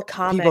Marvel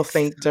Comics. People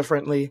think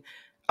differently.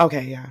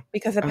 Okay, yeah.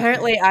 Because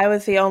apparently I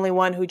was the only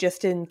one who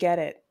just didn't get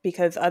it,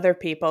 because other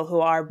people who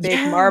are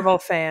big Marvel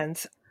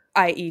fans,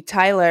 i.e.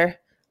 Tyler,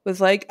 was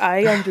like,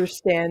 I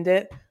understand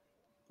it.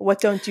 What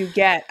don't you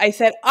get? I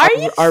said, are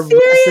you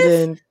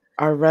serious?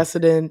 Our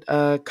resident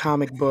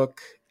comic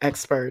book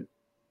expert.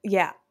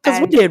 Yeah. Because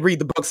we did read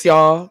the books,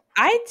 y'all.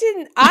 I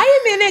didn't.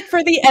 I am in it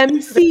for the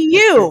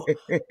MCU,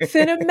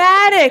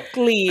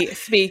 cinematically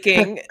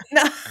speaking.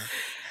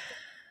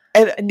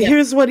 And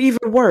here's what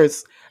even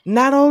worse.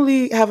 Not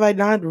only have I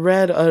not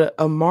read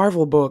a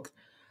Marvel book,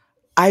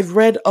 I've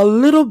read a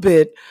little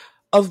bit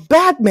of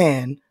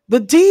Batman, the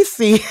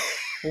DC.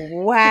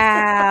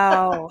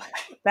 Wow.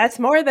 That's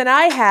more than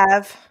I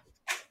have.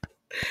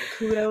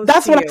 Kudos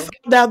That's to when you. I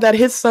found out that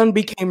his son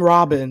became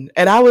Robin.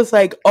 And I was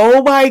like,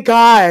 oh my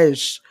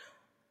gosh.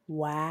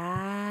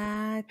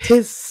 What?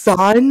 His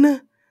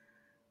son?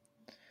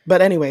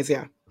 But anyways,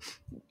 yeah.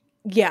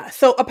 Yeah,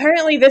 so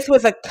apparently this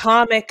was a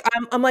comic.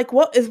 I'm like,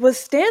 what was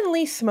Stan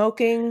Lee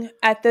smoking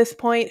at this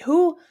point?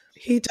 Who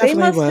He They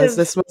definitely must was. have.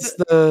 This was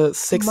the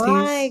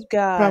My 60s,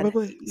 God.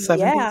 probably Yeah,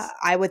 70s,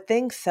 I would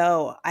think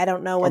so. I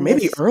don't know or when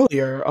maybe this.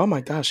 earlier. Oh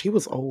my gosh, he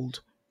was old.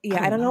 I Yeah, I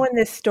don't don't know know. when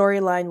this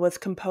storyline was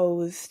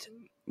composed,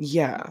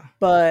 Yeah.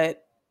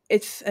 but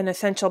it's an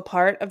essential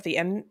part of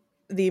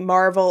the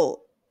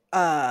Marvel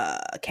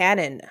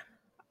canon.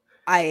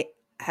 I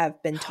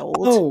have been told.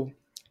 Oh,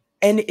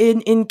 and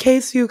in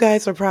case you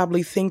guys are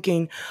probably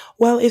thinking,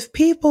 well, if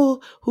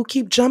people who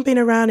keep jumping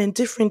around in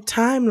different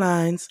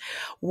timelines,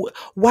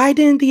 why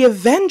didn't the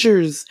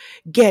Avengers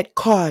get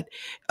caught?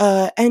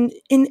 And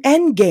in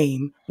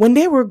Endgame when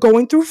they were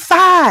going through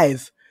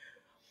five?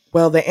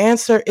 Well, the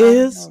answer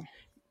is Oh,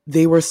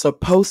 they were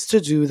supposed to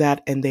do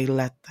that, and they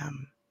let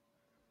them.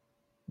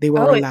 They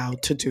were oh,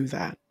 allowed to do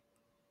that.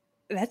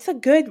 that's a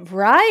good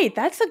right.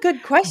 That's a good They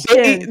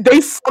question. they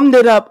summed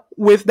it up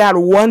with that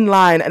one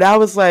line, and I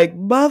was like,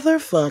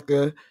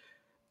 motherfucker.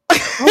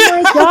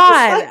 Oh my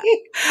God,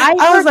 I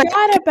I was like, I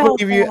forgot can't about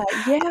believe you.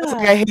 that. I was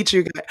like, Yeah, I hate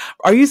you guys.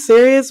 Are you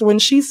serious? When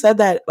she said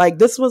that, like,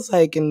 this was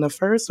like in the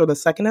first or the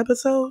second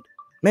episode?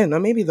 Man, no,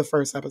 maybe the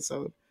first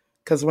episode.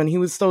 Because when he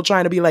was still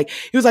trying to be like,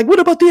 he was like, what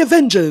about the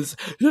Avengers?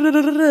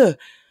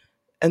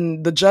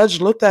 And the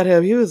judge looked at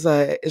him.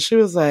 She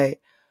was like,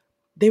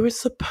 they were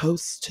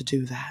supposed to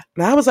do that.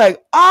 And I was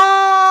like,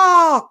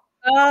 oh!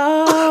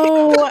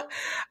 oh,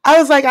 I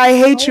was like, I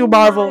hate you, oh my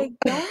Marvel.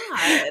 God.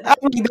 I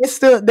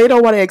mean, they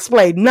don't want to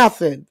explain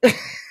nothing.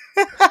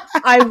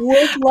 I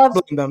would love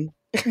Blame them.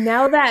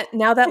 now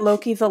that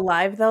Loki's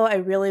alive though, I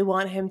really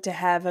want him to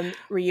have a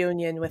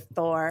reunion with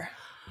Thor.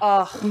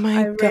 Oh, Oh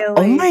my I god.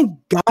 Oh really my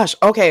gosh.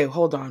 Okay,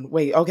 hold on.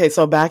 Wait. Okay,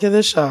 so back to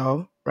the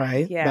show,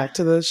 right? yeah. Back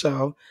to the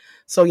show.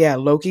 So yeah,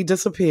 Loki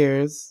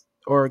disappears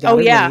or Oh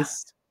got yeah,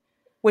 erased.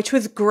 which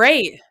was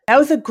great. That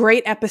was a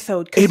great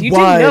episode because It you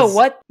didn't know was.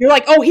 what you're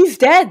like. Oh, he's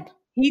dead.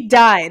 He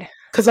died.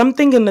 Because I'm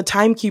thinking the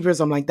timekeepers,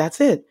 I'm like, that's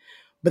it.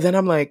 But then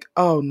I'm like,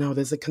 oh no,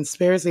 there's a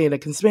conspiracy and a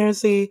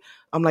conspiracy.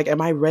 I'm like,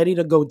 am I ready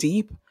to go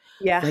deep?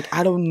 Yeah. Like,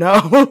 I don't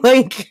know.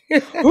 Like,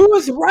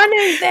 Who's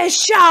running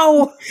this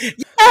show?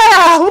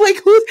 yeah, like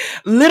who's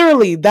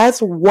literally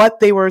that's what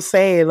they were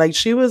saying. Like,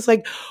 she was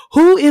like,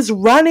 who is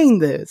running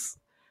this?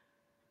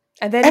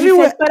 And then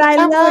Everyone, he said, "But I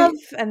I'm love,"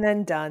 like, and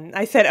then done.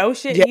 I said, "Oh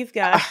shit, yeah. he's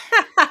gone."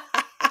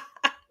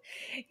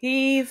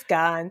 He's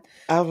gone,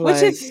 I'm which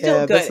like, is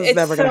still yeah, good. this is It's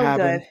never gonna so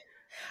good.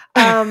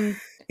 happen.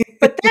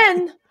 But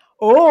then,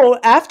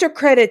 after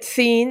credit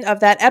scene of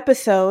that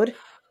episode,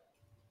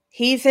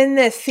 he's in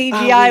this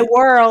CGI Oh,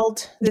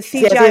 world, the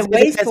yes, CGI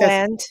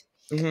wasteland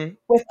Mm-hmm.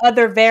 with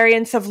other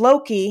variants of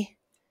Loki,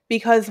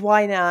 because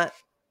why not?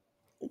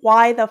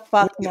 Why the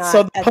fuck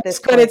So not the at this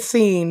post-credit point?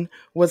 scene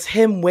was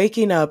him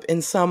waking up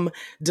in some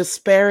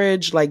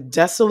disparaged, like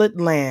desolate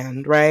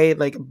land, right?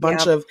 Like a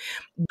bunch Yep. of.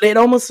 It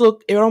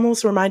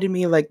almost reminded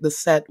me like the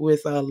set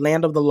with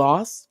Land of the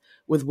Lost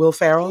with Will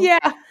Ferrell. Yeah.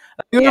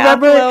 You Yeah,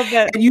 remember a it? little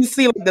bit. And you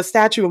see like the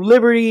Statue of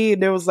Liberty,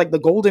 and there was like the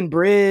Golden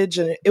Bridge,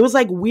 and it was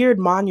like weird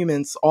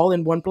monuments all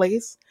in one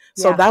place.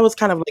 So Yeah. that was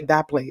kind of like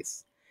that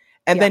place.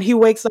 And Yeah. then he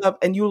wakes up,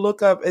 and you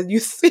look up, and you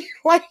see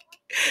like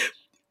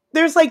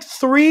there's like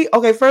three.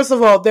 Okay, first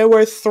of all, there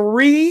were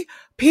three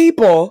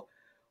people.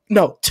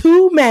 No,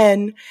 two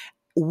men,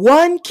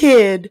 one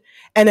kid,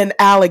 and an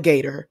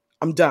alligator.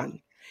 I'm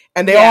done.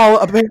 And they're Yeah. all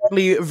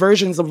apparently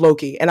versions of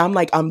Loki. And I'm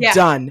like, I'm Yeah.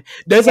 done.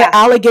 There's Yeah. an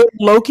alligator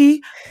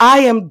Loki. I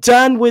am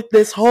done with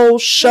this whole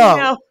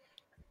show.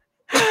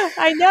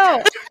 I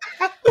know.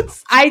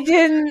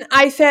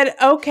 I said,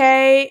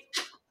 okay,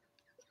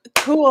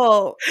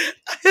 cool.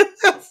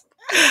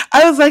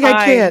 I was like, I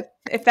Fine. can't.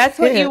 If that's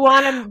what you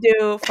want to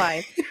do,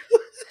 fine.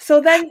 So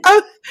then,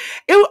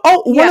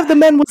 One of the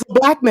men was a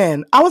black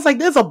man. I was like,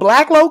 there's a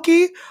black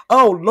Loki?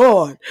 Oh,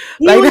 Lord.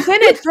 he Like, was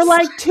in it for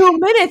like 2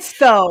 minutes,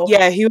 though.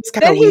 yeah, he was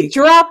kind Then of he weak.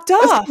 dropped I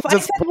was off. I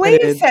said, wait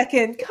a disappointed.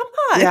 second, come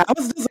on. Yeah, I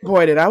was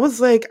disappointed. I was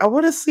like, I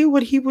want to see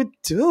what he would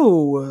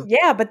do.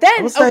 Yeah, but I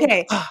then, was like,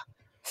 okay.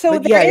 So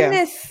but they're yeah, in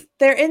yeah.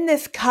 they're in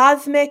this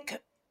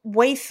cosmic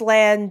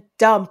wasteland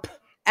dump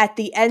at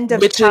the end of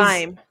Which is-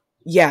 time.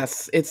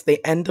 Yes, it's the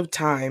end of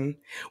time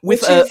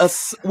with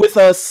Which with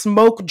a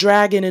smoke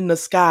dragon in the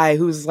sky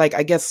who's like,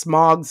 I guess,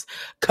 Smog's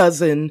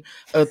cousin,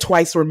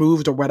 twice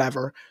removed or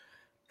whatever.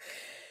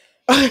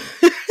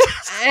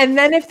 And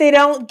then if they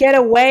don't get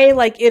away,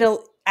 like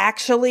it'll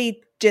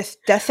actually just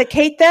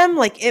desiccate them,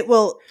 like it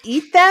will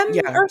eat them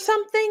Yeah. or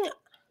something.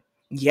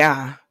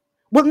 Yeah.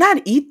 Well,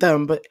 not eat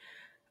them, but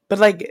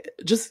like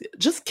just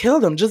kill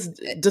them, just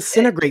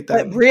disintegrate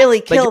them. But really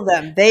kill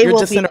them. They you're will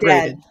be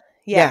disintegrated. dead.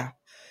 Yeah.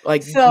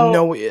 Like So-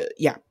 no,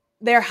 yeah.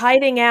 They're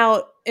hiding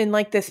out in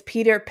like this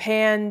Peter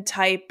Pan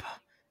type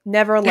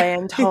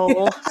Neverland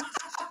hole.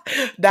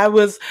 That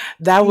was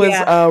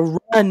Yeah.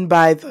 run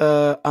by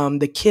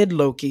the kid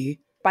Loki.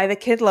 By the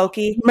kid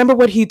Loki. Remember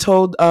what he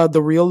told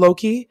the real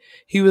Loki?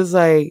 He was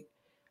like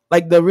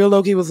the real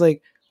Loki was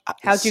like,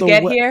 How'd you "So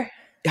get what- here?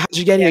 How'd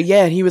you get here?"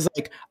 Yeah, and he was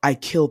like, "I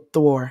killed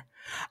Thor,"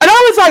 and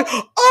I was like,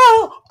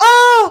 "Oh."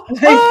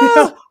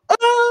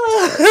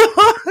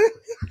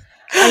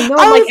 I know,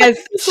 I like was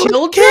as this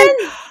little children?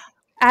 kid,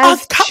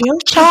 As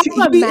child, children? Can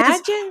you he is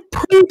imagine?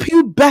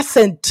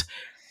 prepubescent.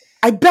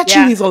 I bet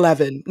you Yeah. he's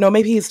 11. No,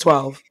 maybe he's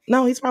 12.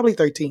 No, he's probably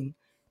 13.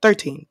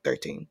 13.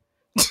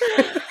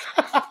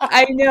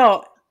 I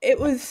know. It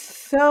was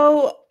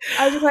so.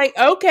 I was like,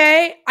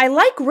 okay. I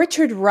like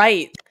Richard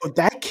Wright. Oh,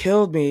 that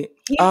killed me.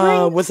 He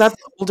brings. Was that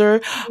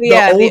the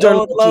Yeah, the older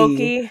old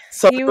Loki? Loki.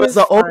 So He it was was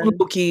the old fun.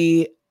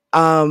 Loki.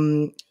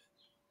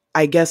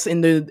 I guess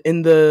in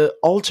the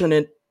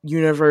alternate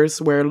universe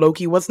where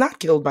Loki was not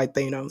killed by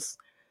Thanos.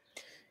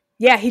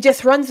 Yeah, he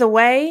just runs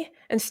away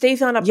and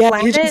stays on a Yeah,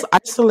 planet. he just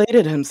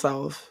isolated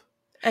himself.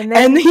 And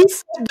then And he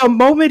said the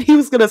moment he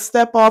was gonna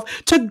step off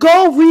to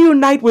go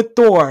reunite with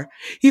Thor,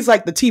 he's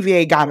like, the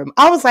TVA got him.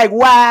 I was like,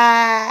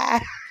 wow.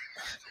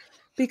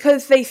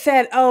 because they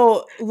said,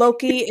 "Oh,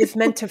 Loki is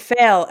meant to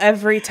fail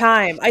every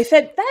time." I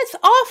said, "That's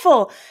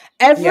awful.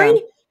 Yeah.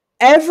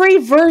 Every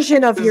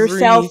version of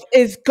yourself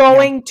is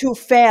going to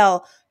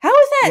fail." How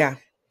is that? Yeah.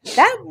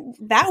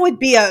 That would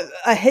be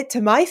a hit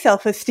to my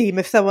self-esteem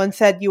if someone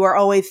said you are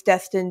always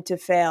destined to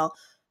fail.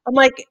 I'm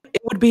like,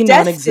 It would be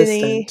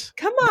destiny. non-existent.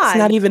 Come It's on.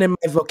 not even in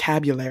my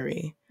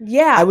vocabulary.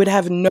 Yeah. I would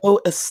have no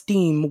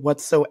esteem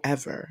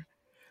whatsoever.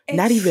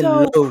 Not even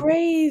so low.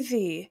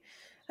 crazy.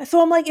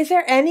 So I'm like, is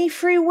there any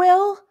free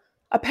will?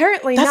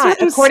 Apparently That's not,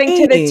 what I'm according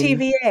to the saying.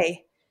 TVA.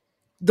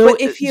 But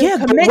if you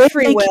the commit way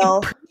free they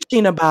will- keep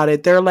preaching about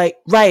it, they're like,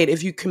 right,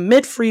 if you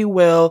commit free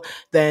will,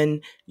 then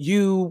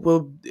you're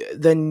a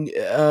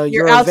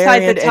outside the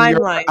variant and you're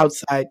timeline.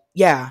 outside.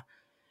 Yeah.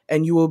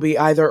 And you will be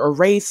either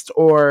erased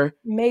or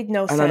Made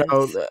no I sense.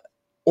 don't know,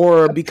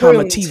 or become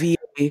a Pruned.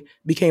 TVA,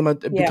 become a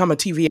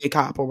TVA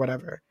cop or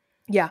whatever.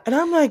 Yeah. And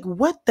I'm like,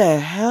 what the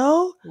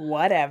hell?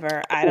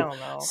 Whatever. I don't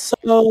know.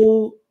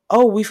 So,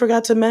 we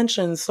forgot to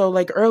mention. So,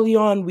 like early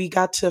on, we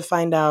got to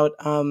find out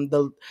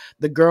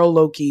the girl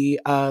Loki,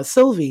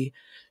 Sylvie,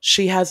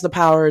 she has the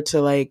power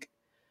to like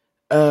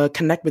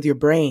connect with your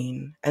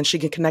brain, and she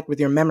can connect with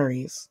your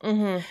memories.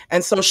 Mm-hmm.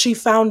 And so she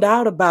found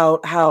out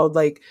about how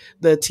like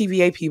the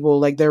TVA people,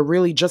 like they're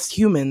really just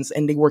humans,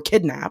 and they were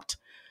kidnapped.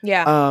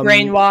 Yeah,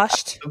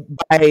 brainwashed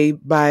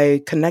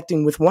by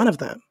connecting with one of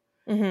them.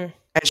 Mm-hmm.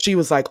 And she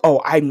was like,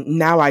 "Oh, I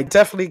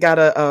definitely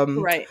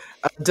gotta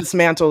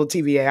dismantle the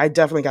TVA. I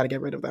definitely gotta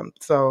get rid of them."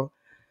 So,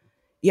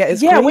 yeah,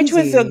 it's crazy. Which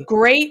was a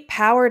great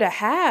power to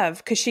have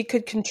because she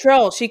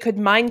could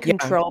mind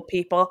control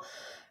people,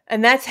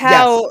 and that's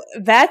how.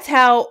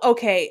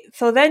 Okay,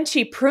 so then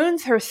she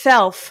prunes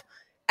herself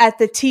at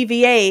the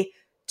TVA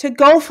to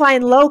go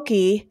find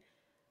Loki.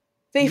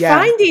 They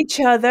find each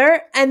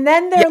other, and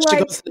then they're like,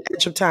 she goes to the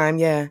edge of time.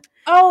 Yeah.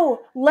 Oh,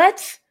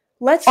 let's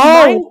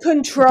mind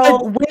control.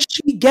 But when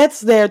she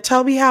gets there,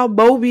 tell me how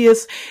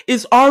Mobius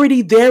is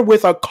already there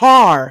with a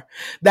car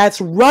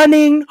that's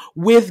running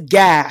with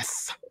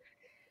gas.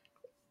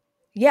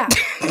 Yeah.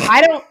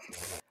 I don't.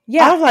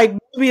 Yeah. I was like,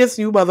 Mobius,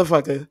 you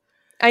motherfucker.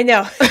 I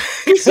know.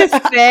 He's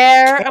just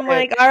there. I'm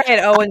like, all right,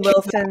 Owen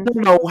Wilson. I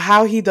don't know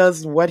how he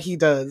does what he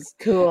does.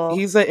 Cool.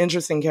 He's an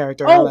interesting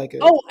character. I like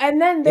it. Oh,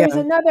 and then there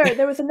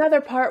was another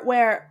part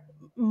where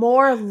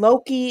more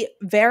Loki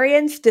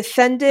variants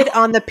descended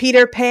on the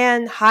Peter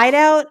Pan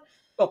hideout.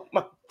 Oh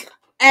my God.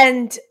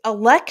 And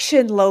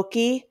Election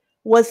Loki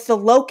was the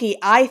Loki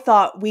I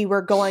thought we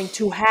were going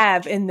to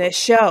have in this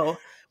show.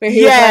 Where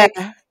he was like,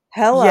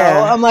 hello.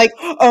 Yeah. I'm like,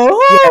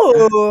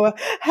 hello,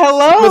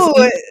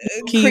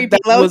 creepy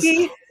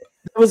Loki.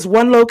 There was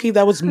one Loki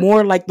that was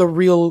more like the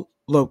real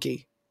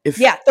Loki. The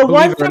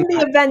one from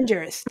the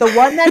Avengers. The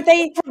one that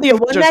they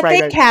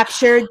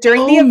captured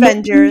during the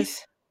Avengers.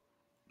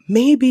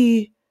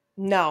 Maybe.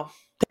 No.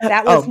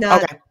 That was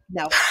not. Okay.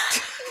 No.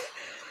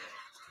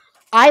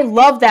 I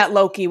love that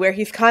Loki where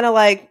he's kind of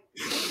like,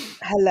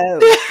 hello.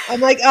 I'm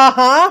like,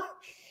 uh-huh.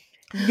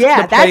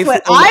 Yeah, that's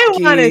what I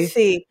want to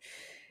see.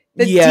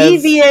 The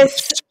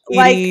devious,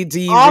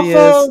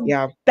 awful,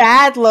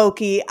 bad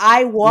Loki.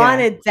 I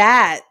wanted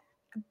that.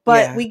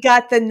 But we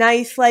got the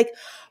nice, but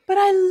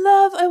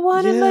I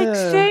want to,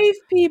 save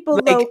people,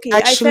 Loki.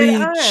 Actually,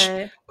 I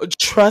said,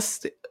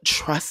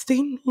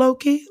 trusting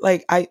Loki?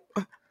 I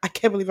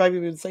can't believe I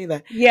even say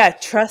that. Yeah,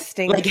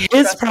 trusting.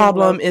 His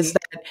problem Loki is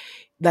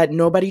that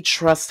nobody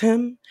trusts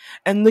him.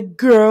 And the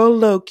girl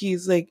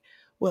Loki's like,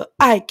 well,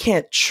 I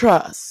can't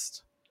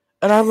trust.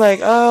 And I'm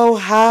like, oh,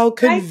 how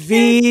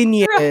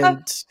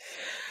convenient.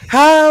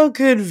 How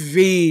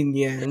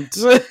convenient.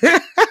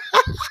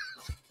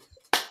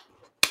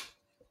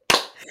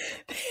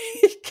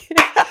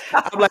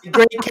 I'm like,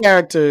 great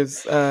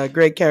characters,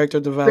 great character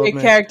development.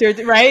 Great character,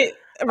 right?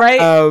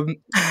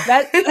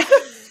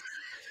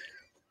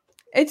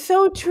 It's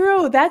so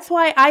true. That's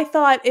why I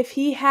thought if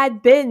he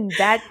had been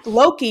that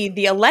Loki,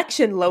 the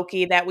election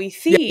Loki that we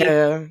see,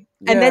 and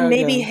then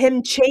maybe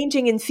him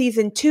changing in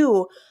season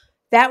 2,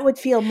 that would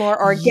feel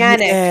more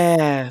organic.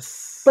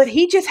 Yes. But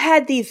he just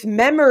had these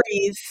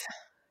memories.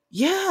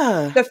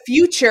 Yeah. The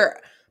future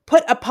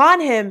put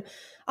upon him.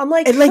 I'm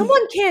like,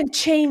 someone can't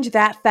change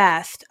that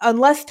fast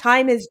unless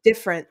time is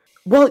different.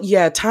 Well,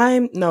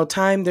 time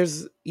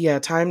does,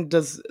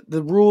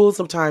 the rules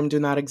of time do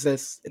not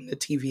exist in the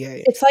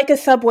TVA. It's like a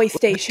subway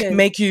station.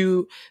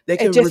 They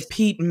can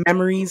repeat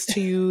memories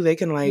to you. They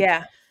can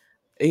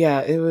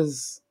it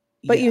was,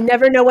 But you Yeah.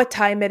 never know what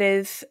time it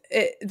is.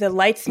 The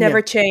lights never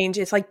Yeah. change.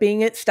 It's like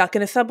being stuck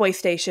in a subway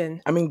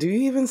station. I mean, do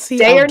you even see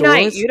Day or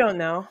night, outdoors? you don't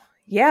know.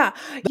 Yeah.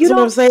 You That's what I'm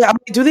don't saying. I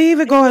mean, do they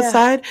even go yeah.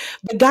 outside?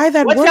 The guy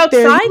that What's worked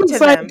there, outside to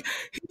them?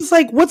 he was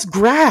like, "What's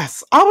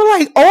grass?" I was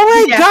like, "Oh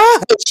my Yeah.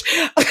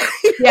 gosh!"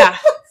 Yeah.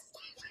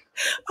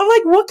 I'm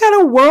like, "What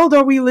kind of world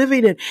are we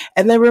living in?"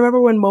 And then remember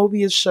when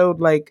Mobius showed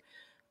like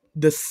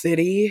the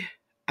city?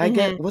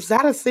 Mhm. Was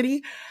that a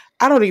city?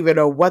 I don't even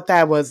know what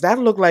that was. That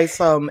looked like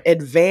some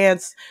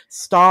advanced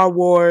Star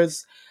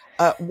Wars.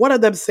 One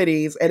of them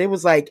cities, and it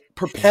was like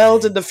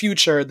propelled in the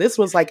future. This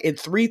was like in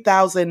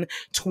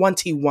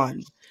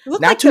 3021,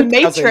 Look not like the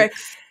 2000.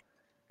 Matrix.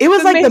 It was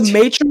The like the Matrix.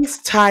 Matrix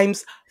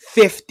times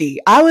 50.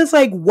 I was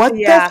like, what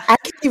Yeah. I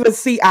can't even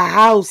see a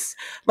house.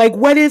 Like,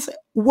 what is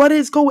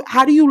going,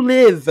 how do you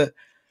live?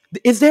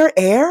 Is there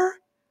air?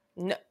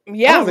 No, I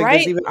yeah, don't think there's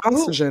right? even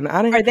Who oxygen.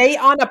 I didn't, are they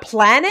on a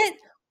planet?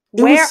 it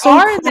was Where so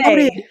are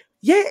crowded. they?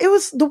 Yeah, it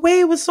was the way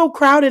it was so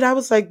crowded. I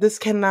was like, this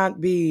cannot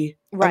be,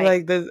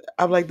 Right.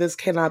 I'm like, this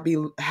cannot be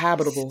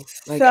habitable.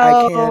 Like,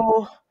 I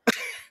can't,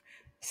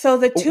 So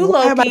the two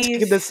why am I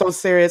taking this Lokis, so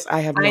serious?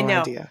 I have I no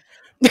know. idea.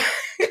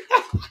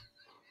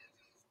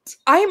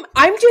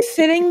 I'm just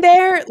sitting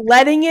there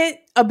letting it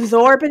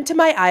absorb into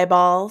my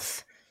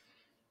eyeballs.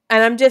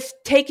 And I'm just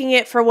taking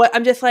it for what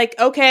I'm just like,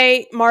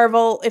 okay,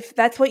 Marvel, if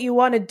that's what you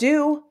want to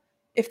do,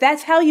 if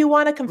that's how you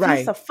want to confuse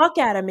Right. the fuck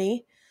out of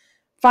me,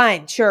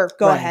 fine, sure,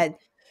 go Right. ahead.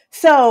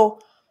 So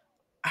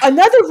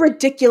another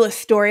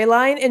ridiculous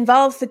storyline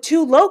involves the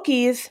two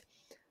Lokis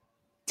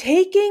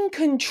taking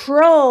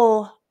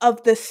control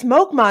of the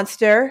smoke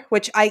monster,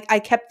 which I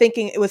kept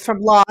thinking it was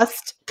from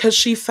Lost. Because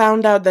she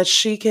found out that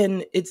she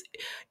can,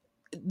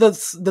 the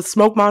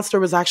smoke monster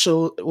was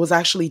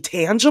actually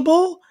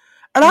tangible,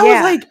 and I was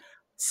Yeah. like,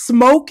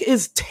 smoke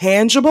is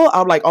tangible.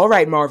 I'm like, all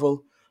right,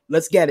 Marvel,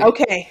 let's get it.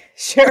 Okay,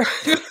 sure.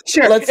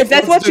 Let's If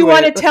that's what do you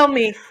want to it. tell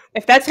me,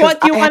 if that's 'Cause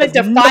what you I want to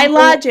have defy no-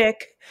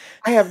 logic,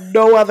 I have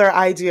no other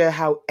idea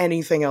how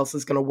anything else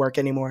is gonna work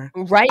anymore.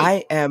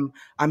 right?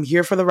 I'm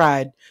here for the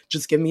ride.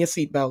 Just give me a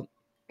seatbelt.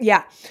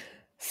 Yeah.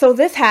 So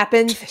this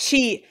happens.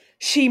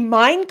 She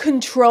mind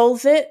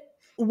controls it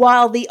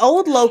while the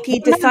old Loki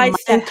Well, not decides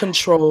mind to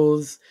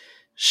controls.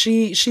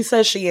 She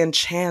says she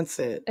enchants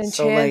it.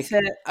 So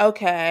enchant it.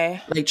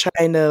 Okay. like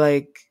trying to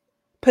like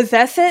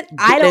Possess it?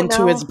 I get don't into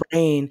know. its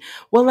brain.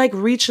 Well, like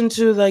reach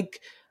into like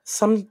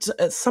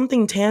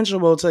something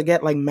tangible to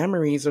get like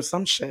memories or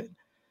some shit.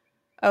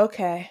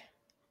 Okay.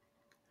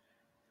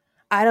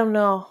 I don't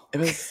know.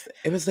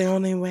 It was the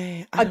only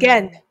way. I don't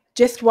Again, know.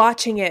 just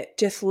watching it,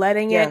 just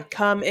letting Yeah. it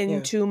come Yeah.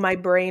 into my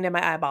brain and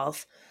my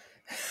eyeballs.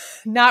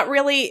 Not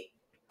really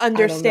I don't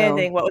know.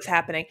 understanding what was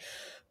happening.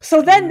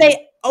 So then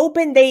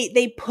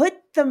they put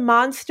the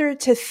monster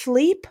to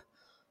sleep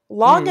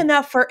long Mhm.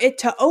 enough for it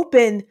to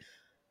open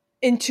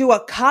into a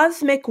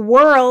cosmic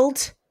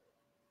world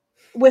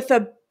with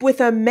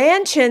a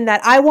mansion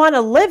that I want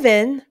to live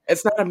in.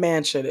 It's not a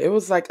mansion. It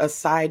was like a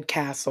side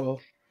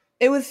castle.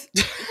 It was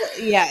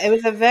yeah, it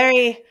was a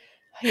very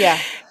It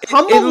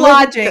humble looked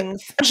like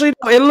lodgings. actually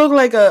no, it looked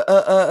like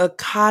a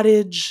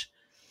cottage,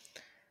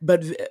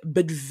 but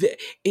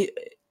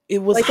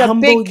it was Like a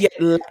humble big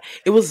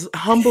it was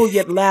humble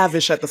yet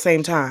lavish at the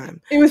same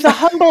time. it was a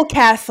humble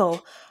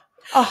castle.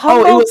 A Oh,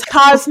 humble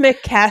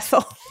cosmic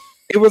castle.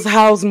 it was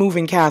Howl's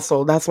Moving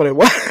Castle. That's what it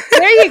was.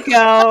 There you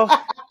go.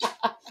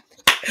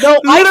 No,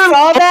 I Literally,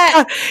 saw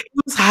that. It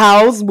was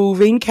Howl's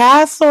Moving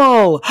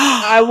Castle.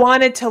 I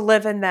wanted to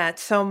live in that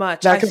so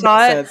much. That I could saw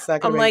make it. sense.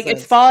 That could I'm make like, sense.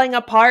 it's falling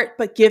apart,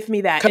 but give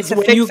me that. It's a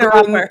when you fixer go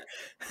in, upper.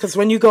 because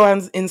when you go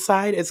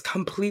inside, it's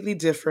completely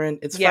different.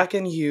 It's Yeah.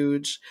 fucking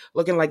huge,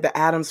 looking like the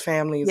Addams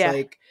Family. Yeah.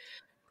 Like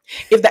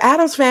if the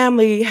Addams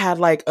Family had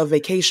like a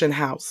vacation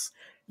house,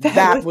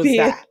 that would was be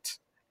it.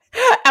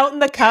 that Out in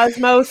the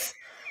cosmos.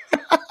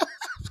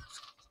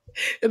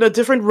 in a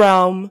different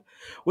realm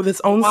with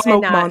its own Why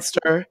smoke not?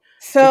 monster.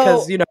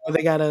 So Because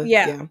they gotta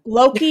yeah,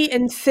 Loki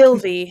and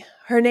Sylvie.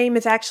 Her name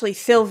is actually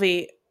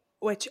Sylvie,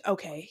 which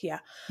okay, yeah.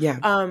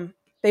 yeah.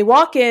 They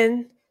walk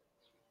in.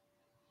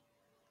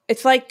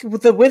 It's like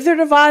with the Wizard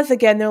of Oz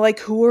again. They're like,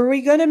 "Who are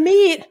we gonna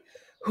meet?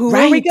 Who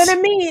are we Right. gonna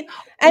meet?"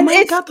 Oh And my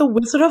it's god, the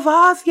Wizard of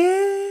Oz, yeah.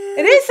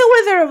 it is the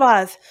Wizard of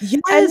Oz.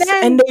 Yes,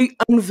 then- and they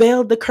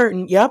unveiled the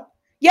curtain. Yep.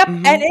 Yep,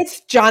 Mhm. and it's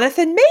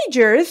Jonathan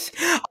Majors.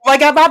 Oh my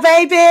god, my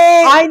baby!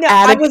 I know.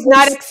 I was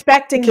not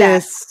expecting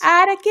Atticus.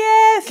 that.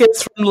 Atticus.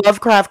 Kids from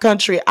Lovecraft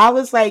Country. I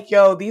was like,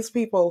 yo, these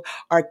people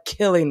are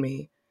killing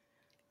me.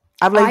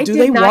 I'm like, I do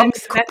did they not want me to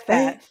expect cry?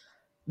 that.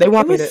 They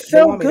want It me to. was They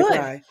so want me to good.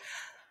 cry.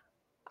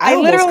 I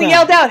almost literally cried.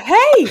 yelled out,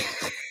 "Hey,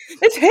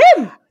 it's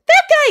him!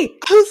 That guy!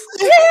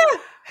 Yeah!"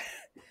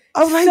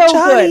 I was like, So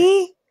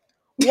Johnny.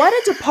 What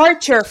a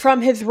departure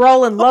from his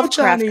role in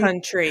Lovecraft Johnny.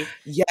 Country.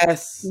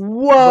 Yes.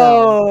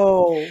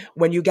 Whoa.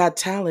 When you got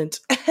talent.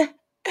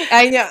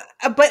 I know,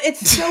 but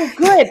it's so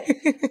good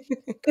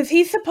because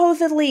he's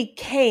supposedly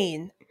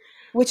Kane,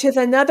 which is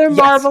another Yes.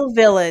 Marvel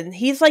villain.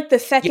 He's like the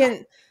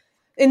second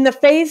in the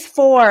phase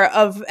 4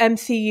 of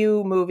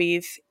MCU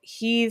movies.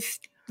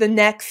 He's the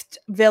next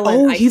villain,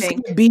 Oh, I he's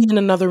think. gonna be in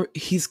another.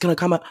 He's gonna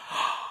come up.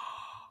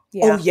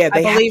 Yeah, Oh yeah,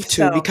 I they have believe to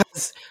so.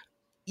 because.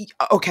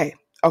 Okay,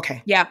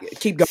 okay, Yeah.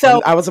 keep going.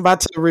 So, I was about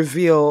to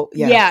reveal.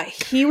 Yeah. yeah,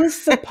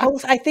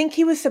 I think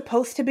he was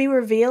supposed to be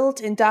revealed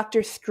in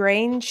Doctor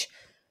Strange,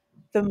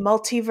 the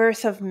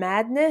Multiverse of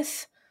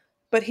Madness,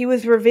 but he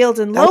was revealed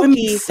in That would make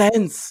Loki,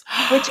 sense.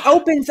 which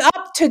opens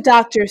up to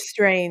Doctor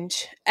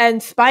Strange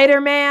and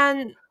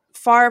Spider-Man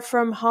Far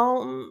From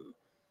Home,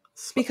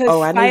 because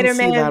Oh, I didn't see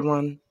Spider-Man, that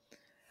one.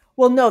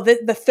 well, no,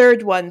 the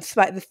third one,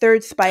 the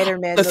third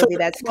Spider-Man The movie third.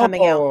 that's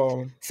coming out.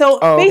 Oh. So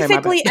Oh, okay, my bad.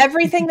 basically,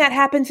 everything that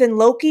happens in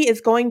Loki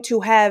is going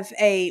to have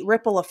a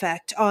ripple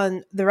effect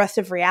on the rest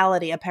of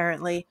reality,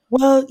 apparently.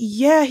 Well,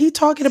 yeah, he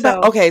talking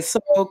about. So Okay, so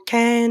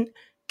Kang.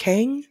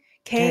 Kang.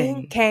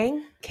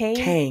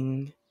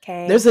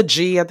 There's a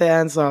G at the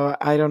end, so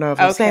I don't know if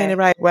I'm saying Okay. it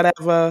right,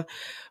 whatever.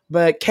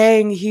 But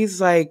Kang,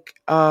 he's like,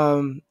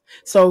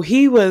 so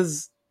he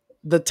was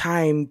the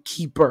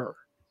timekeeper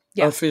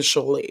Yeah.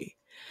 officially,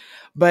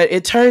 but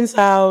it turns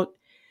out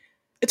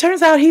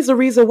he's the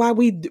reason why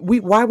we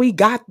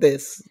got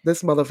this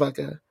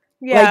motherfucker.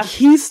 Yeah. Like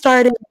he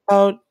started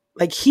out,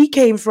 like he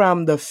came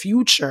from the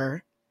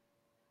future,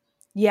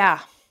 Yeah.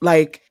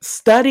 like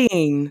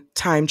studying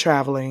time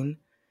traveling.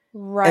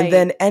 Right. And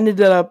then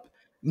ended up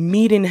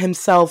meeting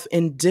himself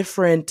in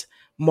different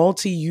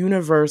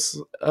multi-universe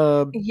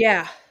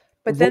yeah.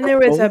 But then there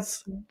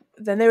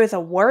was a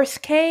worse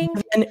Kang.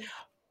 And,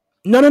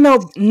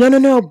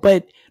 no.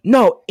 But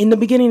no, in the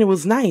beginning it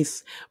was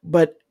nice,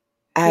 but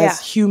as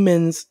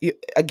humans,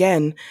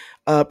 again,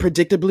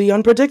 predictably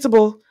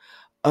unpredictable.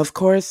 Of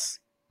course,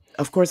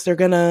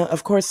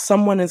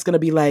 someone is gonna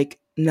be like,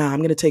 "Nah,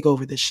 I'm gonna take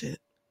over this shit."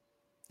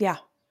 Yeah.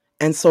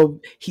 And so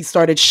he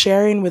started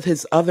sharing with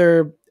his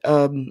other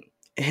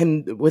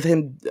with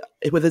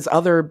his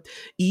other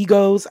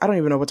egos. I don't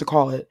even know what to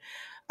call it.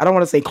 I don't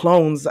want to say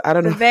clones. I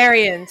don't know.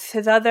 Variants.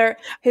 His other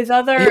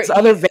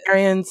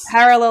variants.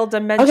 Parallel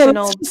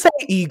dimensional. Okay, let's say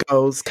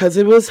egos, because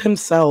it was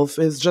himself.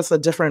 It's just a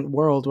different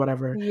world,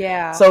 whatever.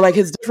 Yeah. So like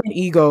his different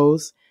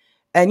egos.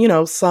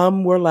 And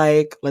some were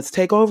like, let's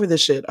take over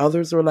this shit.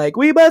 Others were like,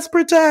 we must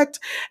protect.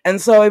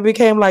 And so it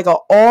became like an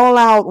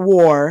all-out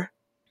war.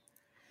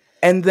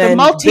 And then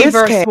the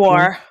multiverse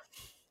war.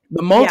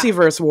 The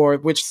multiverse war,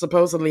 which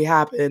supposedly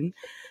happened.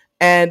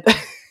 And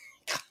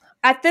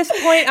at this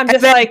point, I'm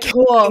just like,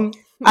 cool.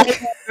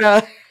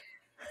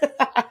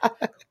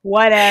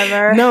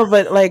 Whatever. No,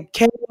 but like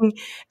Kang, and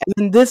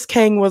then this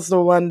Kang was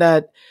the one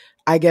that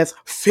I guess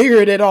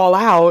figured it all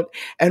out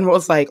and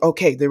was like,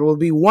 okay, there will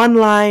be one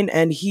line,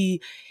 and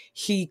he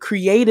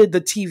created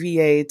the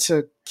TVA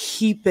to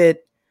keep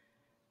it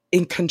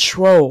in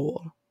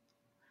control.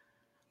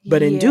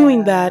 But in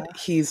doing that,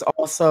 he's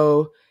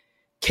also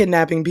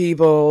kidnapping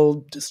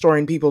people,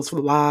 destroying people's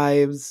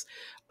lives,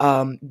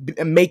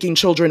 making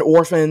children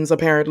orphans,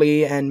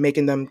 apparently, and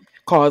making them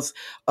cause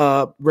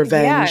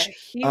revenge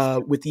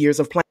with years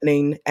of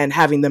planning and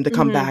having them to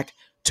come back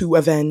to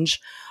avenge.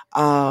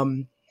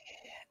 And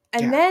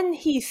then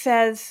he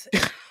says,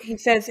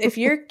 if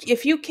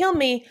you kill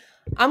me,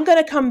 I'm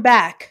gonna come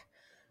back,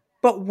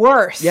 but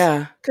worse.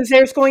 Yeah, because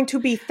there's going to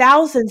be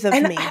thousands of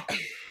me.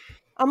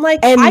 I'm like,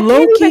 and I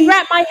can't even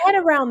wrap my head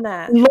around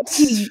that.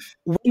 Loki,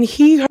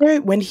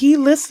 when he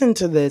listened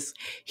to this,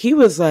 he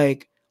was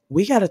like,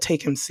 we got to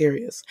take him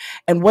serious.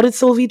 And what did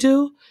Sylvie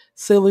do?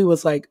 Sylvie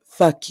was like,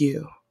 fuck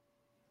you.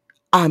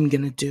 I'm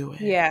going to do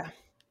it. Yeah.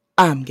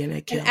 I'm going to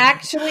kill him.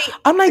 Actually,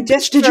 I'm like,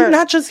 bitch, did you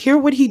not just hear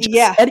what he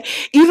just said?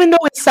 Even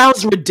though it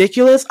sounds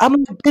ridiculous, I'm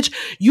like, bitch,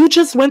 you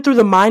just went through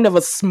the mind of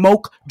a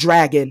smoke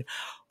dragon.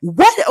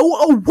 What?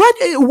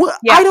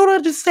 Yeah. I don't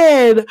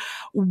understand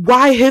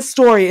why his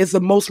story is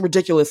the most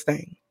ridiculous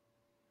thing.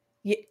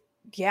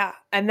 Yeah.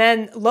 And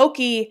then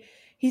Loki,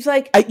 he's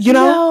like,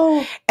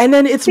 no. And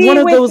then it's one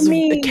of those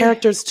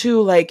characters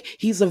too, like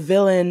he's a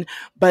villain,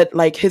 but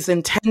like his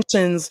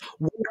intentions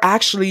were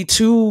actually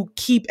to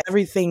keep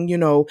everything,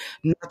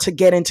 not to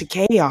get into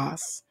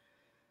chaos.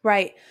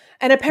 Right.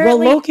 And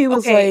apparently Loki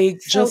was like,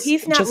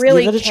 he's not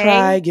really give it a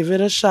try, give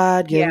it a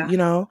shot,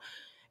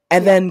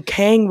 And then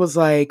Kang was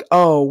like,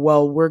 oh,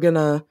 well, we're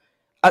gonna...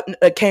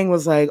 Kang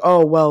was like,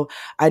 oh, well,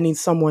 I need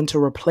someone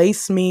to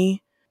replace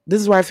me.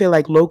 This is where I feel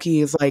like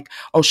Loki is like,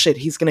 oh, shit,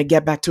 he's gonna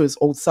get back to his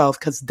old self,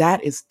 because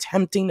that is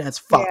tempting as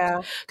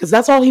fuck. Because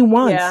that's all he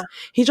wants. Yeah.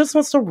 He just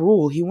wants to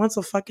rule. He wants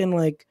a fucking,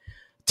 like,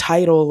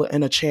 title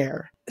and a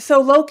chair.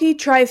 So Loki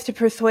tries to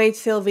persuade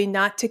Sylvie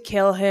not to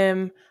kill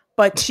him,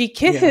 but she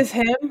kisses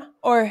him,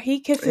 or he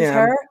kisses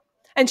her,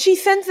 and she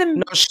sends him...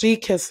 No, she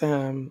kisses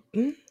him.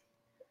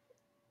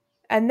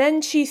 And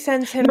then she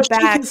sends him back.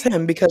 She kisses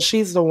him because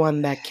she's the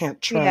one that can't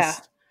trust. Yeah.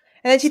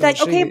 And then she's like,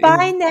 okay,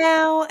 bye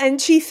now.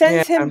 And she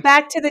sends him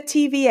back to the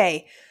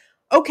TVA.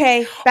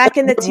 Okay, back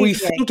in the TVA. We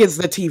think it's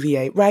the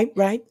TVA,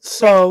 right?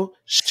 So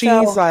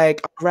she's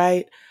like,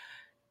 right.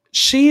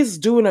 She's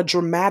doing a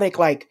dramatic,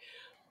 like,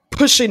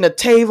 pushing the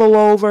table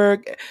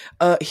over.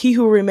 He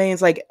who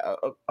remains, like,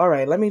 all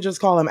right, let me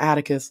just call him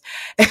Atticus.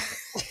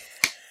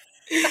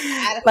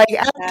 Like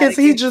Atticus,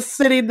 he's just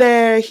sitting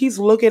there. He's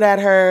looking at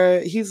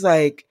her. He's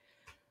like,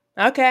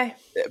 okay,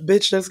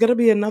 bitch, there's gonna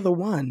be another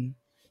one.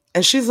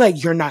 And she's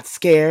like, you're not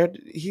scared.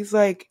 He's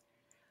like,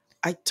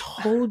 I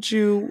told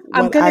you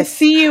I'm what gonna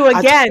see you I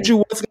again. told you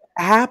what's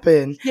gonna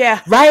happen.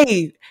 Yeah.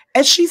 Right.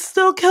 And she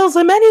still kills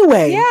him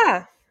anyway.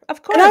 Yeah,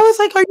 of course. And I was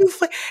like, are you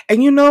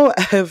and you know,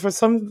 for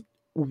some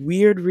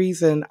weird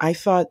reason, I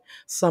thought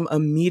some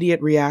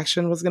immediate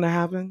reaction was gonna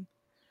happen.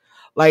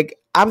 Like,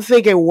 I'm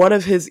thinking one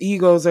of his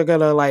egos are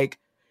gonna like,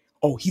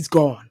 oh, he's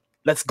gone.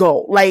 Let's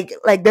go. Like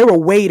they were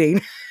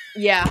waiting.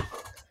 Yeah.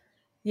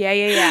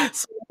 Yeah.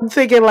 So I'm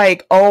thinking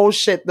like, oh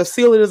shit, the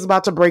ceiling is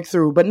about to break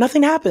through, but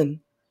nothing happened.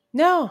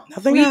 No.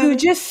 Nothing You happened.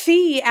 just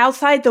see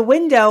outside the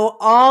window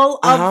all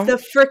of the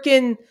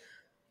freaking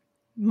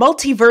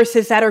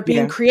multiverses that are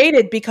being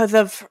created because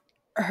of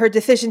her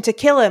decision to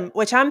kill him,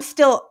 which I'm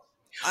still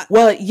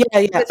well,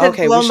 yeah.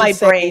 Okay,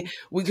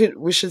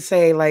 we should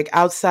say like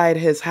outside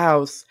his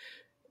house.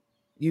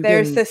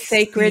 There's the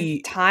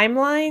sacred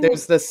timeline.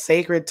 There's the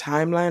sacred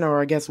timeline, or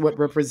I guess what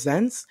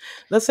represents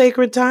the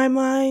sacred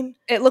timeline.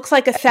 It looks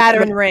like a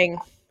Saturn ring.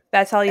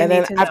 That's all you need to know.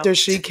 And then after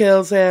she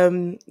kills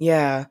him,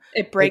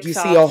 it breaks off. You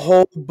see a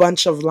whole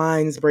bunch of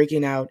lines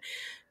breaking out,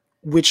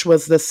 which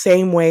was the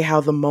same way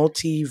how the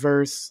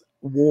multiverse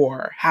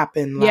war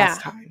happened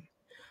last time.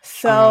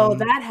 So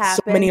that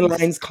happened. So many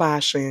lines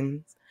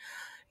clashing.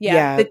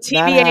 Yeah, the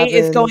TVA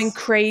is going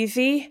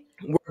crazy.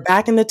 We're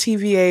back in the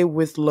TVA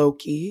with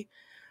Loki.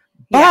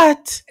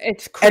 But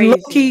it's crazy. And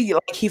Loki,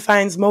 like, he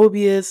finds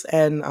Mobius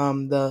and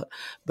the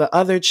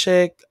other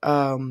chick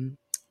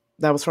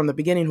that was from the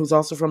beginning, who's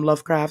also from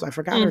Lovecraft. I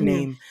forgot her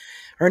name.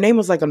 Her name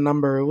was like a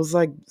number. It was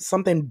like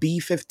something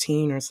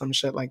B15 or some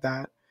shit like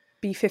that.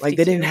 B52. Like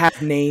they didn't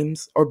have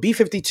names. Or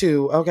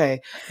B52.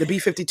 Okay, the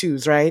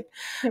B52s, right?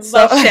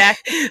 Love Shack.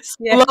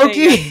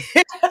 Loki.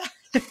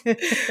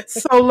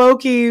 So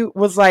Loki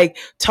was like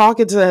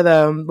talking to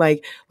them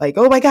like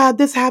oh my god,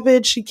 this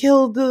happened, she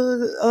killed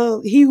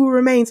he who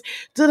remains,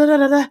 there's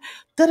a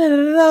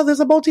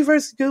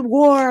multiverse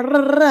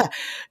war,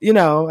 you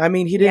know. I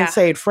mean, he didn't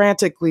say it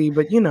frantically,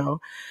 but you know,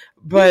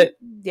 but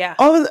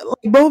all of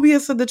like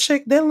Mobius and the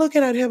chick, they're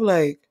looking at him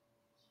like,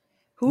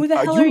 who the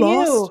hell are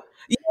you?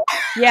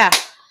 Yeah.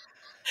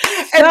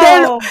 And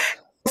then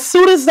as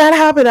soon as that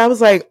happened, I was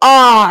like,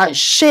 oh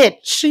shit.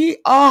 She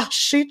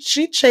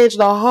changed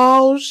the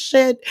whole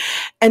shit.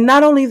 And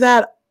not only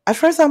that, at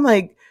first I'm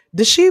like,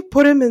 did she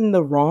put him in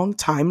the wrong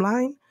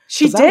timeline?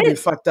 She did. That would be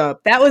fucked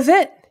up. That was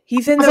it.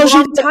 He's in the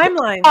wrong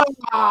timeline.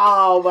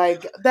 Oh my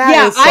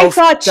god. I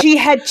thought she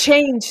had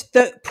changed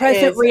the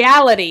present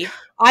reality.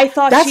 I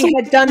thought she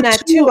had done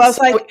that too. I was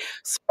like,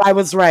 so I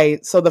was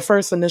right. So the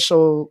first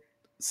initial,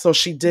 so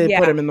she did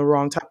put him in the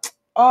wrong time.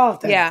 Oh,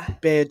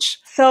 that bitch.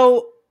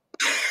 So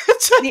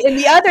in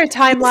the other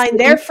timeline,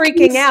 they're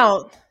freaking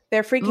out.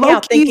 They're freaking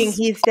out, thinking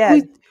he's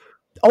dead.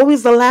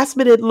 Always the last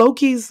minute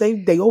Loki's.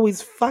 They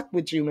always fuck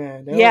with you,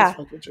 man. They always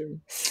fuck with you.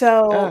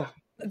 So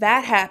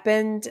that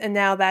happened, and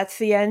now that's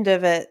the end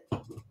of it.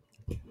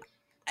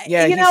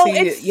 Yeah,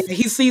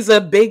 he sees a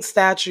big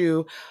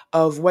statue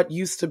of what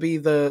used to be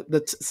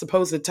the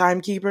supposed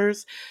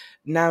timekeepers.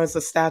 Now it's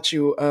a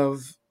statue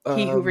of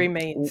He Who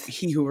Remains.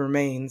 He Who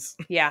Remains.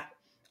 Yeah,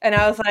 and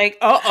I was like,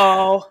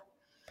 uh-oh.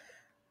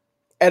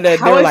 And then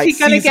how is he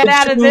going to get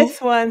out of this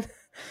one?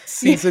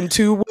 Season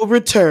 2 will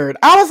return.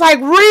 I was like,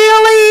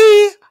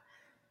 really?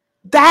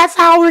 That's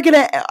how we're going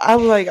to...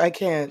 I'm like, I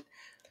can't.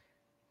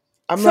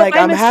 I'm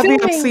happy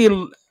to see...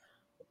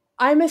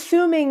 I'm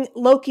assuming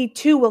Loki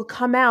 2 will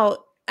come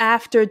out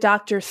after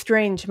Doctor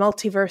Strange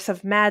Multiverse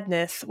of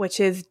Madness, which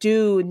is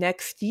due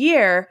next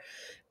year,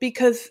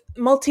 because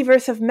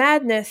Multiverse of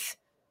Madness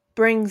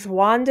brings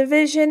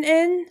WandaVision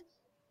in.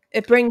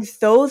 It brings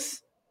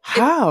those...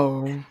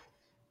 How?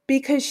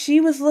 Because she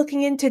was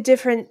looking into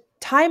different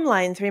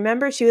timelines,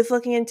 remember? She was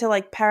looking into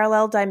like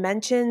parallel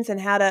dimensions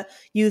and how to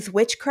use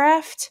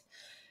witchcraft.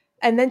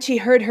 And then she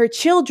heard her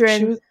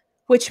children,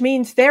 which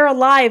means they're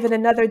alive in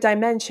another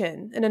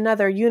dimension, in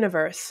another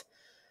universe.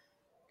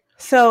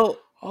 So...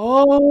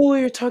 Oh,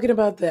 you're talking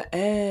about the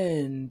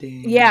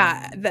ending.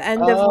 Yeah, the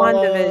end of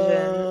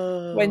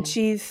WandaVision. When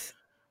she's...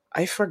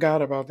 I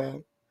forgot about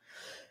that.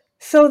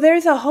 So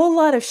there's a whole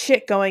lot of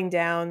shit going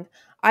down.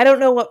 I don't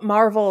know what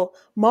Marvel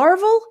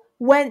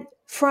went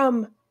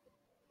from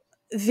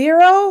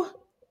 0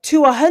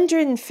 to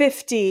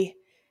 150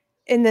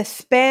 in the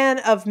span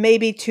of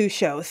maybe 2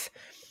 shows.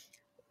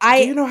 Do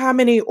you know how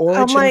many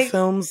origin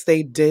films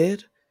they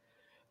did?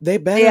 They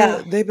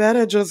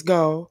better just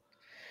go.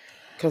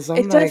 Because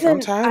I'm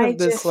tired of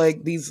this,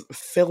 like, these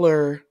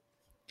filler...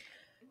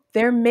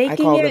 They're making I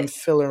call them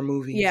filler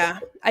movies. Yeah.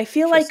 I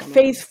feel like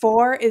Phase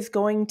 4 is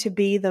going to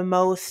be the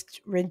most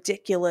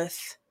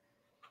ridiculous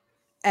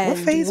and what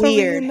phase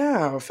weird. Are we in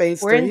now?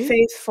 Phase 3? We're in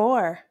Phase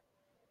 4.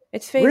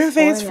 It's Phase 4. We're in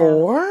Phase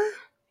 4?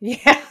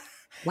 Yeah.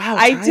 Wow,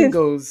 time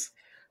goes.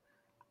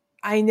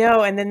 I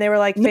know, and then they were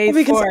like,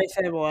 Phase 4. I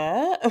said,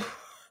 what?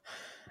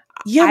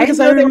 Yeah, because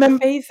I remember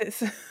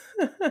phases.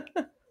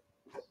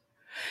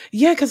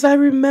 Yeah, because I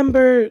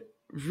remember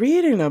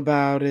reading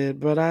about it,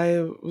 but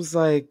I was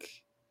like,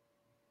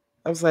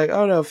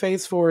 oh no,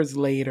 Phase 4 is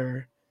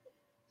later.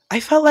 I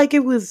felt like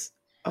it was.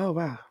 Oh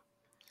wow.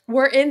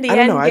 We're in I the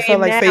don't know. end I felt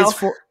game like Phase now.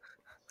 4.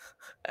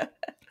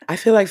 I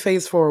feel like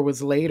Phase 4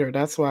 was later.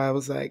 That's why I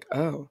was like,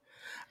 oh.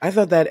 I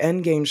thought that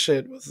Endgame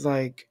shit was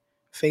like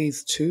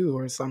Phase 2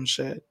 or some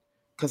shit.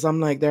 Because I'm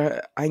like,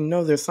 I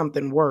know there's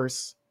something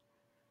worse.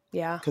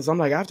 Yeah. Because I'm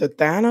like, after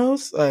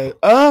Thanos, like,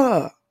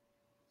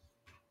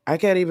 I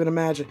can't even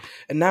imagine.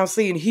 And now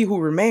seeing He Who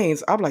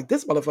Remains, I'm like,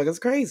 this motherfucker's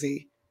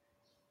crazy.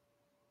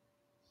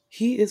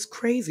 He is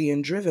crazy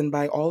and driven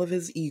by all of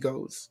his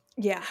egos.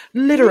 Yeah.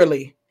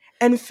 Literally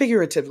and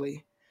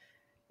figuratively.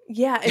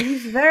 Yeah, and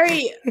he's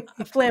very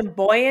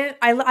flamboyant.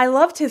 I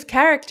loved his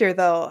character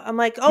though. I'm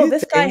like, oh, You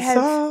this guy think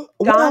has so?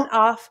 gone Well,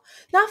 off,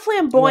 not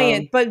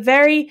well, flamboyant, but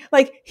very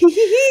like he.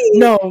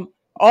 no,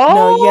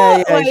 no, Oh,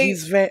 yeah, like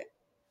he's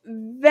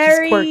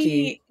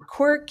quirky. very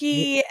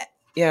quirky.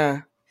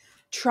 Yeah,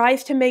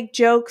 Tries to make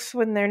jokes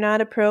when they're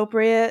not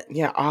appropriate.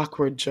 yeah,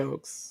 awkward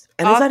jokes.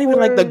 And it's not even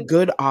like the Awkward.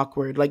 good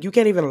awkward. Like you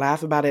can't even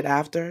laugh about it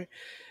after.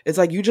 It's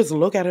like you just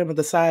look at him with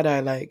the side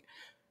eye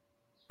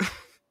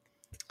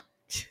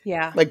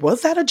Yeah. like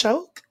was that a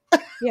joke?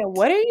 Yeah,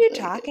 what are you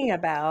talking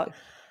about?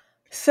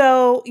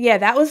 So, yeah,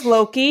 that was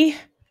Loki.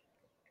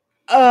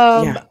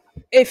 Yeah.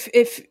 If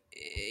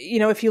you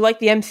know, if you like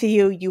the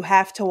MCU, you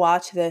have to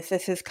watch this.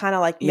 This is kind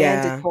of like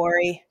Yeah.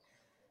 mandatory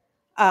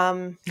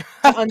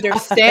to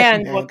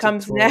understand what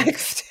comes Mandatory.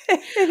 next.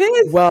 It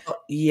is. Well,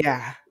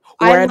 yeah.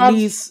 I Or at love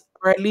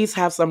least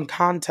have some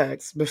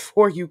context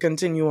before you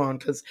continue on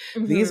because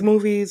these mhm,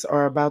 movies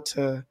are about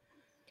to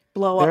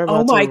blow they're up.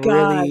 Oh about to my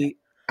god. really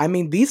I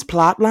mean these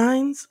plot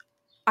lines,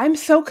 I'm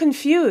so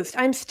confused.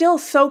 I'm still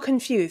so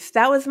confused.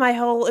 That was my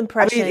whole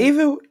I mean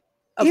impression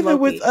of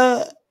Loki.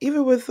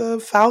 even with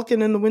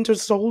Falcon and the Winter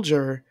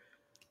Soldier,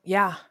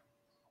 Yeah.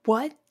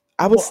 What?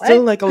 I was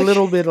still What? like a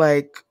little bit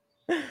like,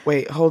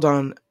 wait, hold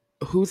on.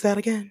 Who's that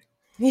again?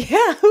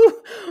 Yeah. Who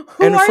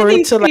And are for it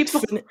these to like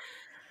people?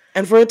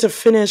 and for it to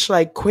finish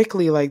like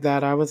quickly like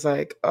that, I was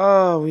like,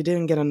 oh, we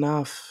didn't get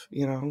enough,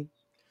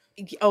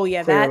 Oh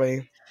yeah,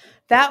 clearly.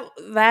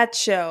 that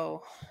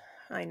show.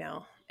 I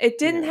know. It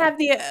didn't Yeah. have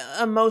the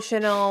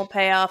emotional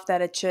payoff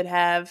that it should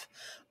have.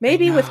 I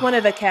Maybe with know. one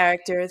of the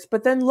characters,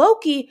 but then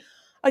Loki,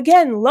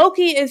 again,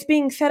 Loki is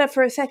being set up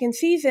for a second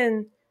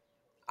season.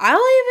 I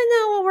don't even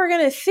know what we're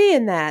going to see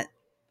in that.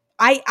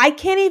 I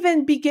can't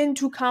even begin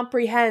to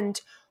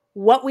comprehend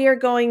what we are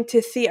going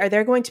to see. Are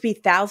there going to be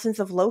thousands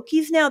of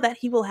Lokis now that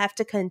he will have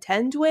to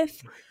contend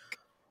with?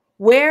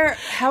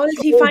 How does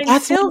he Oh, find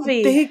that's what I'm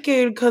Sylvie?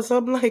 thinking because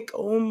I'm like,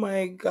 oh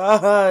my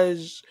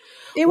gosh,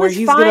 It where was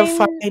he's gonna fine.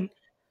 find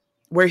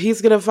where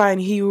he's gonna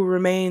find He Who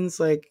Remains.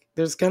 Like,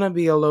 there's gonna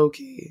be a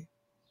Loki.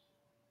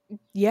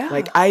 Yeah.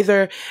 Like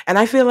either, and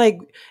I feel like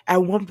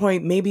at one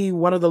point maybe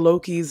one of the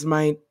Lokis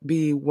might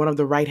be one of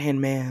the right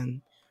hand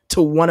man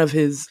to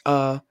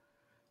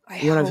I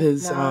one of hope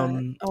his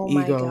not. Oh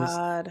my egos.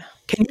 god.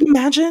 Can you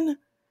imagine?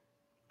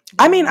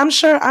 I mean, No. I'm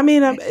sure. I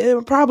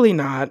mean, probably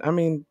not. I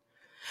mean,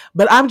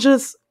 but I'm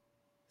just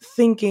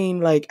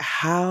thinking like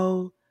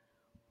how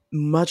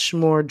much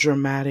more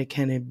dramatic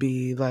can it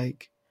be?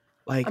 Like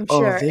I'm oh,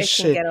 sure this it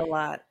can shit. get a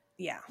lot.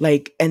 Yeah.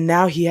 Like, and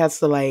now he has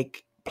to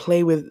like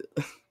play with.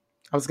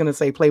 I was gonna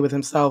say play with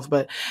himself,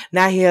 but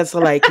now he has to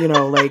like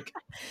like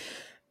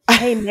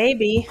Hey,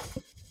 maybe.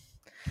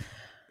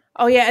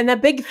 Oh yeah, and the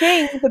big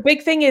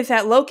thing is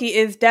that Loki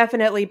is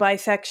definitely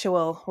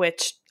bisexual,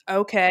 which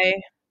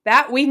okay.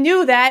 That we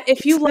knew that.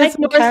 If he you says like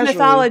so Norse casually.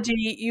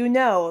 mythology, you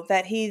know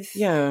that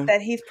Yeah,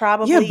 he's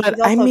yeah, probably but he's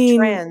I also mean,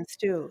 trans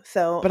too.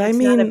 So but I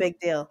it's not a mean, big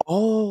deal.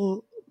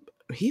 all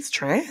he's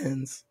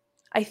trans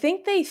I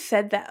think they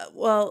said that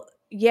well,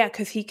 yeah,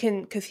 cuz he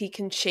can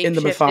in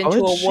the shapeshift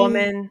into a mythology.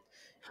 woman.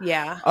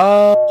 Yeah.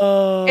 Oh,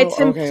 It's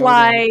okay,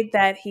 okay. implied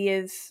that he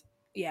is,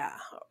 yeah,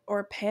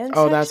 or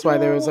Oh, that's why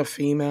there was pansexual. a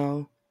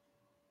female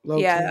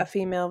Yeah, a Loki.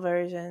 female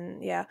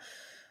version. Yeah,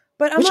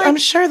 but I'm Which I'm like,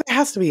 sure there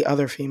has to be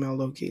other female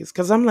Lokis.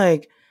 Because I'm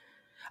like,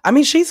 I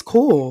mean, she's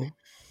cool.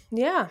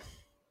 yeah,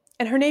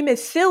 and her name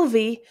is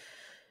Sylvie.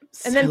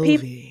 And then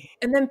people, Sylvie.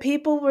 and then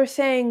people were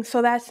saying,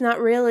 so that's not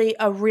really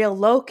a real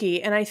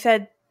Loki. And I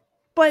said,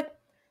 but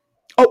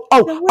Oh,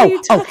 then oh, what are oh,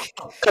 you oh. talking?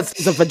 Because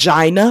there's a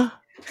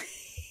vagina.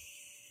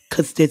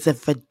 Because there's a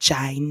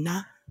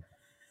vagina.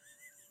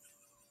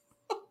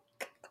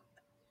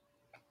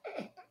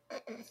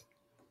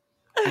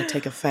 I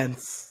take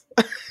offense.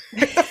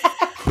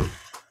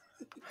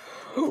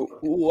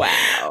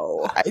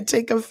 Wow. I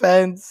take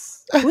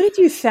offense. Who did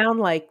you sound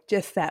like?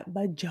 Just that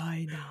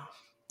vagina,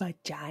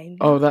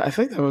 Oh, vagina. I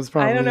think that was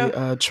I don't probably know.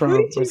 Who Trump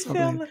did or you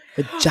sound something. like?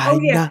 Oh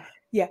yeah, Vagina,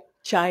 yeah.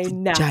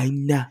 China,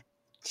 vagina,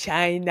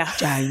 China.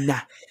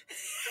 vagina,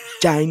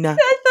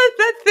 vagina.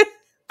 That's it.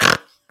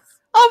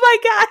 Oh my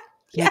god.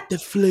 Yeah. Get the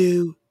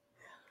flu.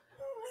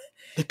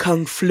 The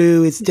Kung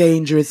flu is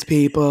dangerous,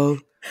 people.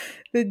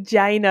 The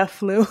China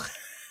flu.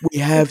 We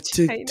have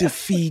to China.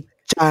 defeat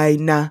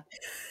China.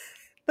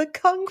 The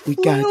Kung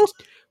flu.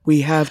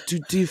 We have to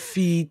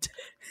defeat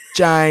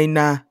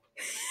China.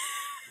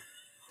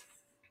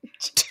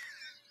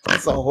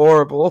 That's a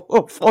horrible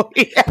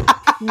voice.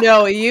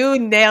 No, you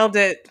nailed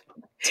it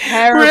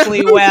terribly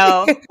Really?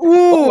 well. Ooh,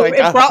 Oh my it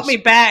brought gosh. me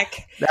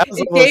back. That was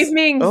It almost, gave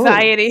me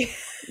anxiety.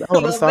 Oh, a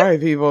I'm little sorry,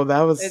 people.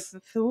 That It's,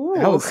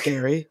 was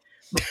scary.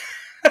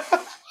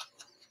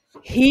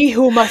 He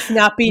who must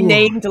not be Ooh.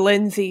 named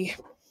Lindsay.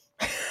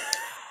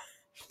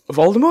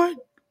 Voldemort?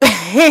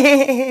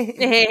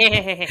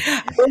 I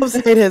love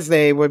saying his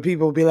name when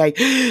people be like,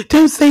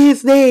 don't say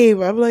his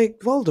name. I'm like,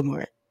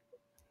 Voldemort.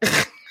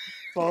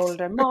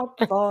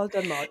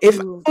 Voldemort.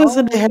 If I was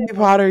in the Harry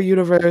Potter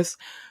universe,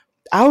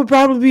 I would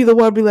probably be the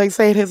one be like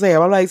saying his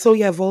name. I'm like, so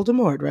yeah,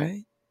 Voldemort,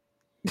 right?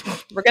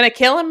 We're gonna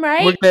kill him,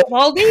 right? We're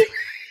Voldy?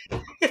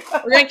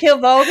 We're gonna kill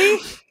Voldy?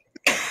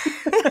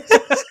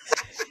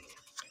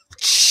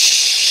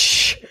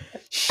 Shh.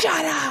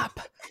 Shut up.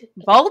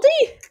 Voldy?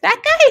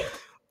 That guy?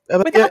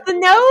 Without the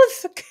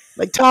nose?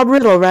 Like Tom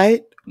Riddle,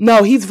 right?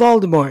 No, he's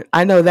Voldemort.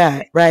 I know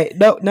that, right?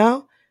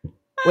 No.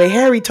 Wait,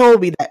 Harry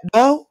told me that.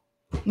 No,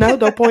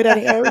 don't point at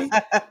Harry.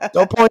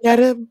 Don't point at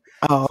him.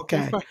 Oh,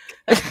 okay.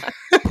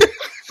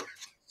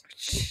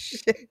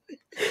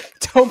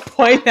 Don't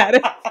point at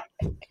him.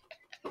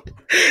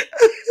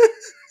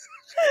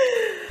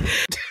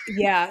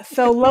 Yeah,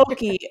 so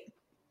Loki,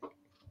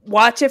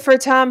 watch it for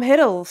Tom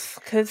Hiddleston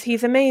because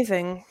he's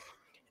amazing.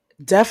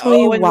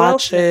 Definitely Owen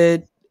watch Wilson.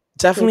 it.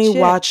 Definitely Good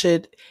shit. watch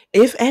it.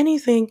 If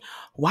anything,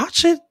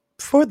 watch it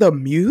for the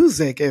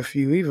music if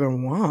you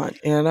even want,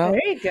 you know?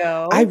 There you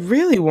go. I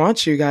really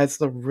want you guys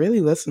to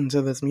really listen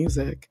to this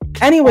music.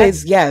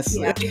 Anyways, yes.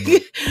 Yeah.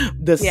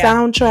 The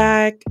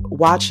soundtrack,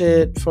 watch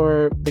it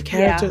for the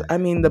characters. I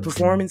mean, the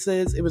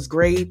performances. It was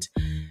great.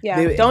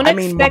 Yeah. Don't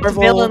expect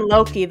villain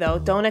Loki, though.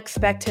 Don't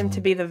expect him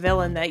to be the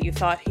villain that you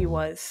thought he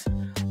was.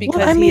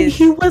 Because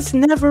he was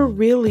never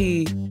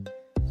really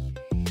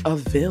a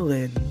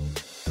villain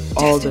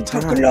all the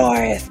time. For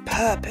glorious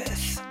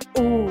purpose.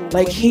 Ooh,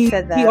 like he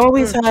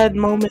always had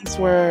moments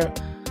where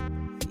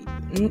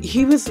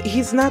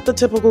he's not the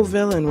typical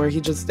villain where he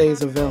just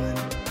stays a villain.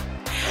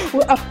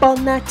 We're up all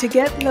night to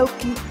get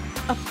Loki.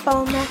 Up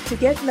all night to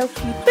get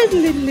Loki.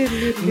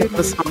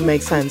 The song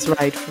makes sense,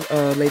 right,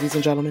 ladies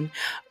and gentlemen?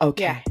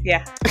 Okay.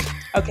 Yeah.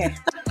 Okay.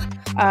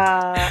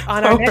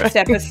 On our next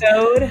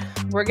episode,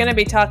 we're going to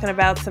be talking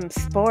about some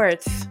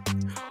sports.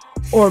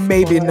 Or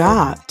maybe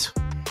not.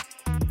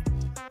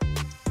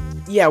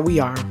 Yeah, we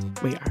are.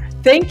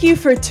 Thank you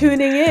for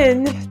tuning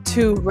in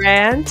to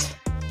Rant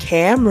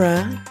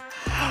Camera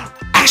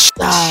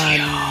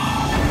Action.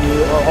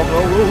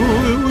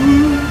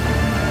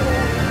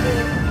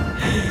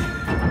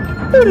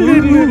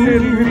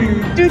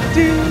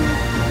 Do-do.